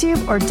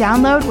YouTube or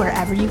download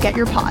wherever you get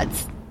your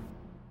pods.